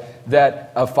people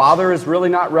that a father is really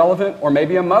not relevant, or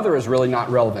maybe a mother is really not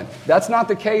relevant. That's not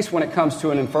the case when it comes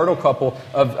to an infertile couple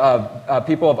of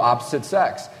people of opposite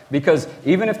sex. Because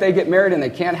even if they get married and they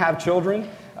can't have children,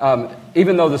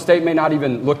 even though the state may not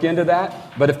even look into that,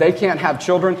 but if they can't have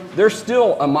children, they're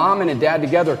still a mom and a dad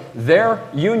together. Their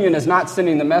union is not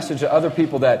sending the message to other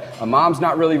people that a mom's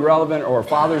not really relevant or a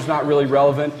father's not really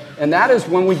relevant. And that is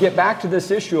when we get back to this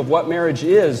issue of what marriage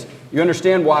is. You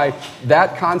understand why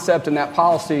that concept and that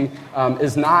policy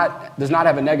does not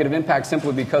have a negative impact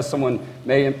simply because someone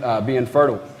may be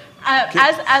infertile.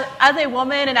 As a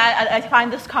woman, and I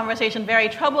find this conversation very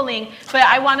troubling, but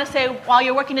I want to say, while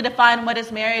you're working to define what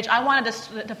is marriage, I want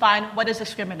to define what is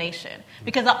discrimination,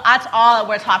 because that's all that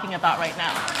we're talking about right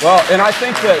now. Well, and I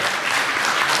think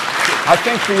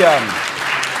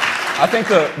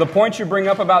the point you bring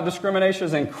up about discrimination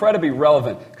is incredibly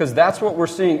relevant, because that's what we're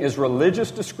seeing is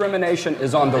religious discrimination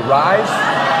is on the rise.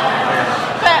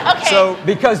 But, okay. So,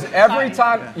 because every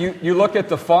time you look at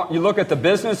the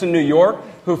business in New York,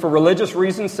 who for religious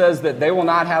reasons says that they will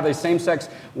not have a same-sex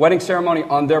wedding ceremony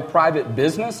on their private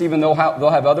business, even though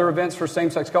they'll have other events for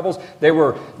same-sex couples. They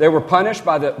were punished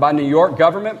by New York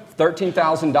government,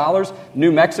 $13,000.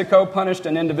 New Mexico punished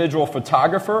an individual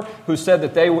photographer who said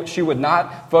that she would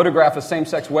not photograph a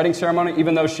same-sex wedding ceremony,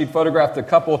 even though she'd photographed the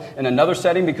couple in another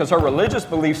setting, because her religious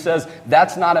belief says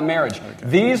that's not a marriage. Okay.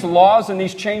 These laws and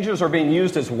these changes are being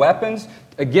used as weapons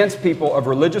against people of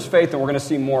religious faith, and we're going to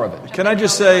see more of it. Can I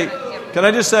just say,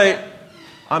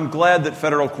 I'm glad that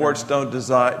federal courts don't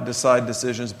decide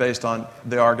decisions based on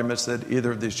the arguments that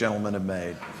either of these gentlemen have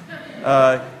made.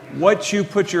 What you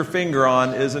put your finger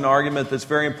on is an argument that's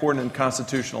very important in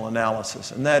constitutional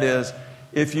analysis, and that is,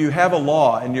 if you have a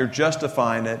law and you're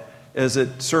justifying it as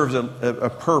it serves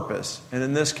a purpose, and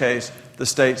in this case, the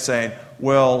state saying,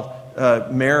 well,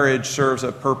 marriage serves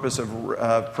a purpose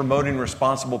of promoting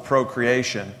responsible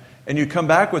procreation, and you come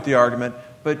back with the argument,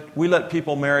 but we let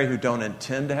people marry who don't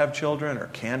intend to have children or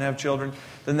can have children,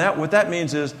 then what that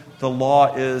means is the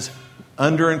law is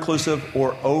under-inclusive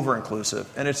or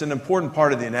over-inclusive. And it's an important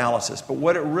part of the analysis. But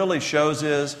what it really shows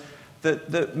is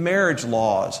that marriage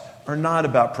laws are not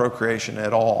about procreation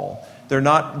at all. They're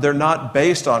not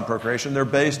based on procreation. They're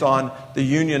based on the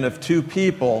union of two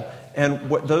people,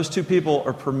 and what those two people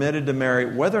are permitted to marry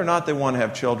whether or not they want to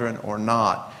have children or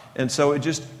not. And so it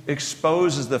just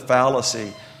exposes the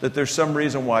fallacy that there's some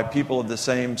reason why people of the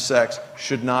same sex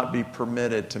should not be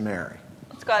permitted to marry.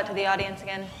 Let's go out to the audience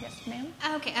again. Yes, ma'am?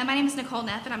 Okay, my name is Nicole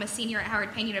Neff, and I'm a senior at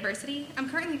Howard Payne University. I'm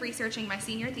currently researching my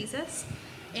senior thesis,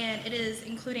 and it is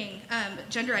including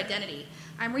gender identity.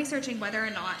 I'm researching whether or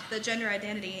not the gender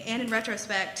identity, and in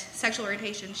retrospect, sexual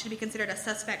orientation, should be considered a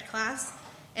suspect class,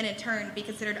 and in turn be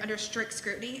considered under strict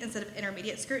scrutiny instead of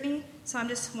intermediate scrutiny. So I'm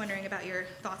just wondering about your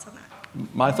thoughts on that.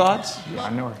 My thoughts? Well, I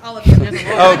know all of you.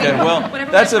 Okay, well,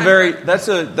 that's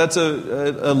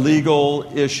a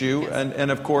legal issue,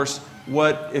 and of course,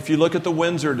 if you look at the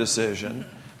Windsor decision,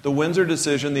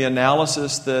 the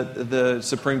analysis that the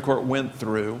Supreme Court went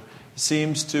through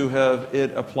seems to have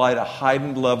applied a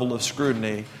heightened level of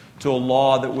scrutiny to a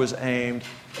law that was aimed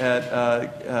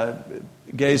at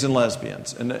gays and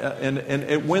lesbians. And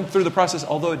it went through the process,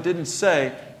 although it didn't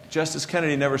say, Justice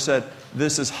Kennedy never said,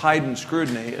 this is heightened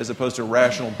scrutiny as opposed to a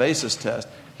rational basis test.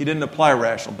 He didn't apply a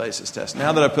rational basis test.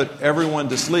 Now that I put everyone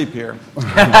to sleep here,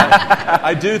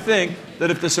 I do think that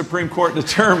if the Supreme Court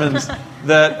determines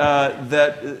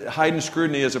that heightened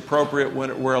scrutiny is appropriate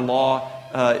where a law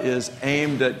is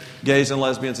aimed at gays and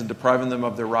lesbians and depriving them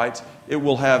of their rights, it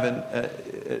will have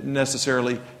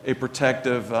necessarily a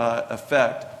protective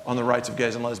effect on the rights of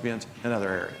gays and lesbians in other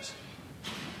areas.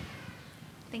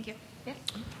 Thank you. Yes.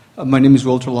 My name is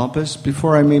Walter Lopez.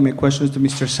 Before I make my questions to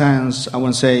Mr. Sanz, I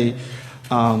want to say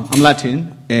I'm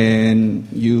Latin, and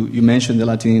you mentioned the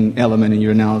Latin element in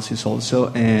your analysis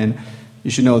also, and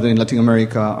you should know that in Latin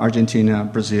America, Argentina,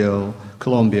 Brazil,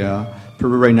 Colombia,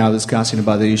 Peru right now discussing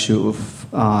about the issue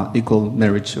of equal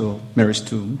marriage or marriage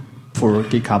for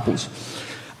gay couples.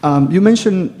 You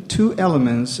mentioned two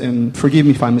elements, and forgive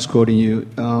me if I'm misquoting you.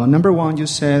 Number one, you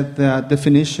said that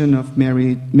definition of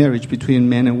marriage between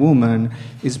man and woman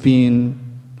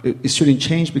it shouldn't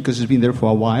change because it's been there for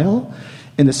a while.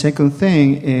 And the second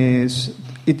thing is,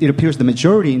 it appears the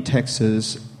majority in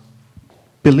Texas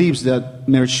believes that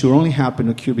marriage should only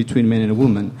occur between man and a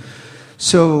woman.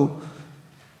 So,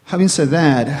 having said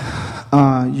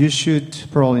that, you should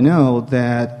probably know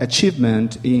that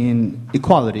achievement in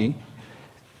equality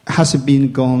has it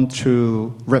been gone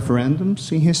through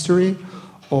referendums in history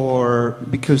or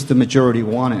because the majority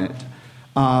want it?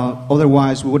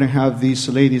 Otherwise, we wouldn't have these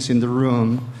ladies in the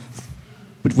room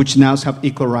which now have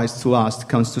equal rights to us,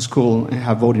 comes to school and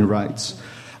have voting rights.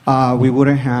 We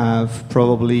wouldn't have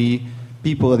probably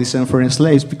people that descend from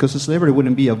slaves because slavery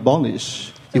wouldn't be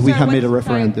abolished if we had made a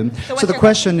referendum. So the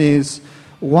question is,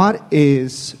 why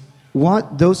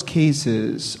those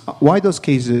cases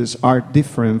are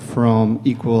different from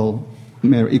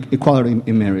equality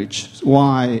in marriage?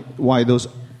 Why those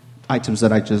items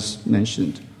that I just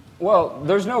mentioned? Well,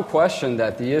 there's no question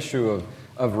that the issue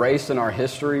of race in our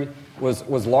history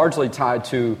was largely tied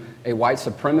to a white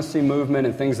supremacy movement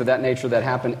and things of that nature that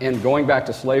happened and going back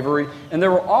to slavery. And there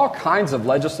were all kinds of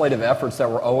legislative efforts that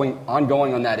were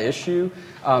ongoing on that issue.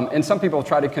 And some people have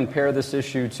tried to compare this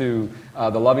issue to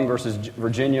the Loving versus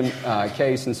Virginia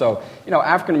case. And so,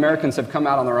 African Americans have come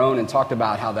out on their own and talked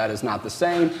about how that is not the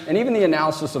same. And even the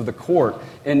analysis of the court.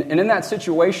 And in that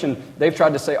situation, they've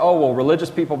tried to say, oh, well, religious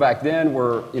people back then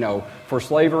were, for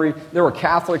slavery. There were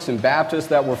Catholics and Baptists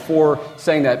that were for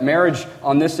saying that marriage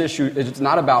on this issue, it's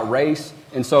not about race.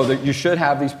 And so that you should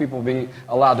have these people being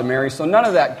allowed to marry. So none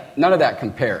of that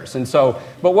compares. And so,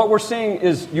 but what we're seeing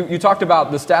is, you talked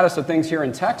about the status of things here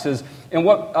in Texas, and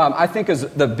what I think is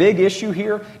the big issue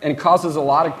here and causes a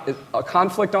lot of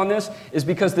conflict on this is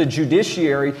because the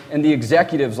judiciary and the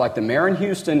executives like the mayor in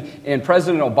Houston and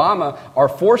President Obama are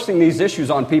forcing these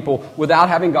issues on people without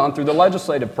having gone through the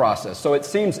legislative process. So it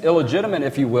seems illegitimate,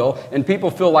 if you will, and people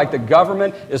feel like the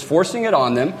government is forcing it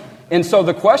on them. And so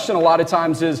the question a lot of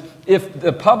times is, if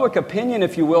the public opinion,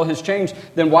 if you will, has changed,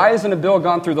 then why isn't a bill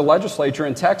gone through the legislature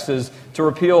in Texas to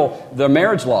repeal the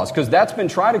marriage laws? Because that's been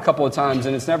tried a couple of times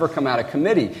and it's never come out of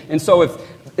committee. And so if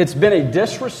it's been a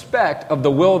disrespect of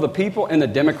the will of the people in the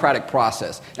democratic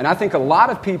process. And I think a lot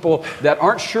of people that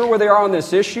aren't sure where they are on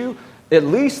this issue at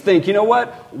least think, you know what,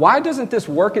 why doesn't this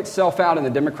work itself out in the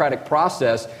democratic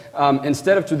process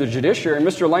instead of through the judiciary? And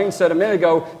Mr. Lane said a minute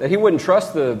ago that he wouldn't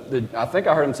trust I think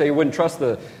I heard him say he wouldn't trust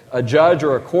a judge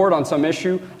or a court on some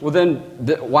issue. Well, then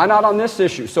why not on this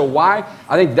issue? So why?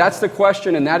 I think that's the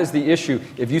question, and that is the issue.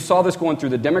 If you saw this going through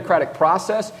the democratic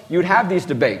process, you'd have these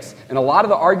debates. And a lot of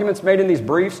the arguments made in these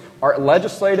briefs are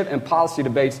legislative and policy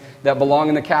debates that belong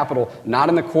in the Capitol, not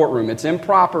in the courtroom. It's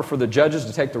improper for the judges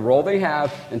to take the role they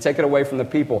have and take it away from the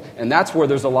people. And that's where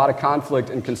there's a lot of conflict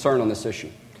and concern on this issue.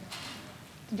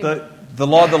 The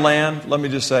law of the land, let me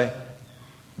just say,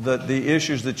 the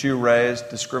issues that you raised,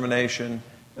 discrimination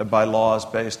by laws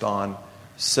based on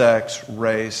sex,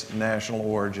 race, national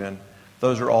origin,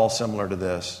 those are all similar to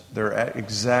this. They're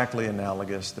exactly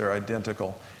analogous. They're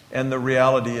identical. And the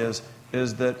reality is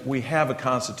that we have a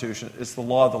constitution. It's the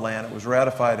law of the land. It was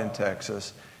ratified in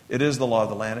Texas. It is the law of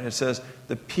the land. And it says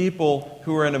the people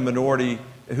who are in a minority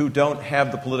who don't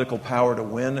have the political power to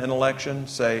win an election,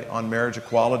 say on marriage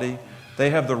equality, they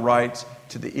have the rights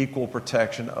to the equal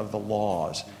protection of the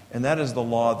laws. And that is the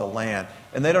law of the land.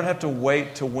 And they don't have to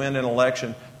wait to win an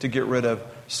election to get rid of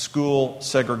school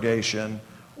segregation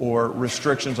or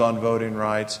restrictions on voting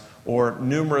rights or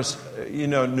numerous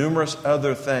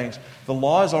other things. The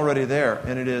law is already there,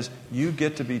 and it is you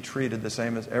get to be treated the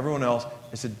same as everyone else.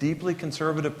 It's a deeply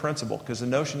conservative principle because the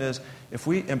notion is if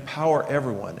we empower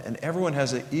everyone and everyone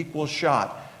has an equal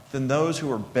shot, then those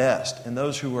who are best and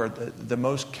those who are the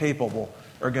most capable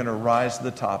are going to rise to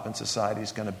the top and society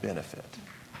is going to benefit.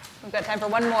 We've got time for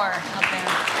one more out there.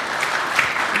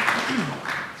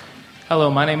 Hello,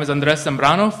 my name is Andres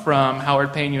Zambrano from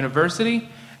Howard Payne University,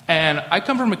 and I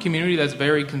come from a community that's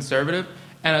very conservative,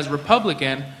 and as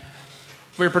Republican,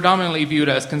 we're predominantly viewed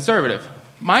as conservative.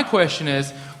 My question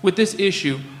is, with this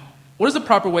issue, what is the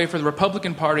proper way for the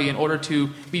Republican Party in order to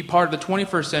be part of the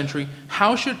 21st century?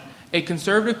 How should a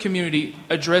conservative community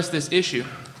address this issue?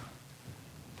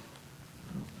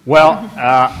 Well,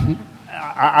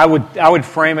 I would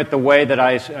frame it the way that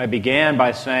I began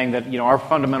by saying that our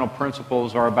fundamental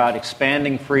principles are about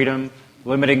expanding freedom,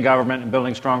 limiting government, and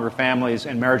building stronger families,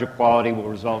 and marriage equality will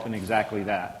result in exactly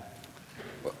that.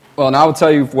 Well, and I will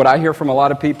tell you what I hear from a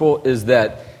lot of people is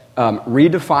that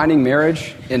redefining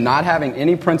marriage and not having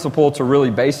any principle to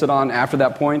really base it on after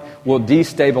that point will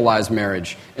destabilize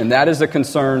marriage. And that is a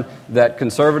concern that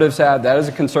conservatives have. That is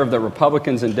a concern that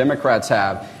Republicans and Democrats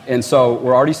have. And so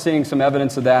we're already seeing some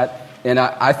evidence of that. And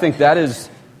I think that is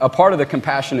a part of the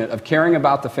compassionate of caring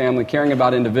about the family, caring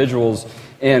about individuals,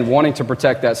 and wanting to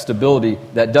protect that stability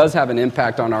that does have an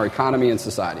impact on our economy and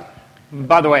society.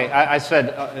 By the way, I said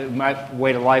it might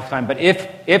wait a lifetime, but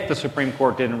if the Supreme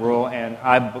Court didn't rule, and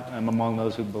I am among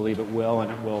those who believe it will,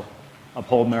 and it will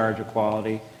uphold marriage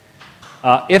equality,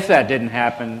 if that didn't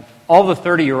happen, all the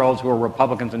 30-year-olds who are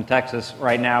Republicans in Texas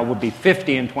right now would be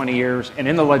 50 in 20 years and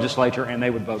in the legislature, and they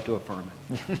would vote to affirm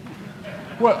it.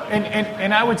 Well,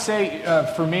 and I would say,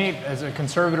 for me, as a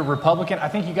conservative Republican, I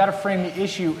think you got to frame the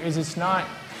issue as it's not,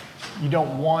 you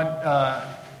don't want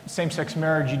same-sex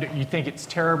marriage, you think it's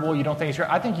terrible, you don't think it's right.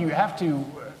 I think you have to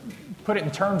put it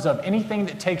in terms of anything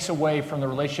that takes away from the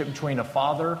relationship between a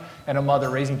father and a mother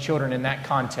raising children in that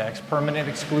context, permanent,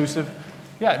 exclusive.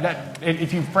 Yeah,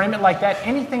 if you frame it like that,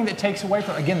 anything that takes away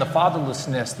from, again, the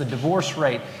fatherlessness, the divorce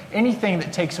rate, anything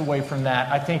that takes away from that,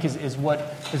 I think is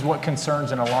what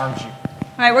concerns and alarms you. All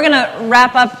right, we're going to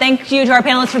wrap up. Thank you to our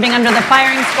panelists for being under the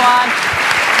firing squad.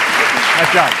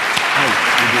 Nice job.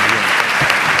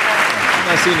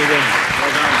 Nice seeing you again.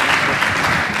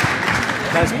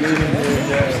 Nice meeting you.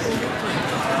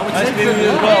 Nice meeting you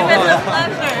as well. It's a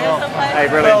pleasure. I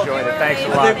really enjoyed it. Thanks a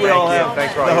lot. I think we all have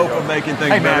Thanks for all the you're hope doing. of making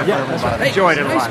things better for everybody. Enjoyed it a lot.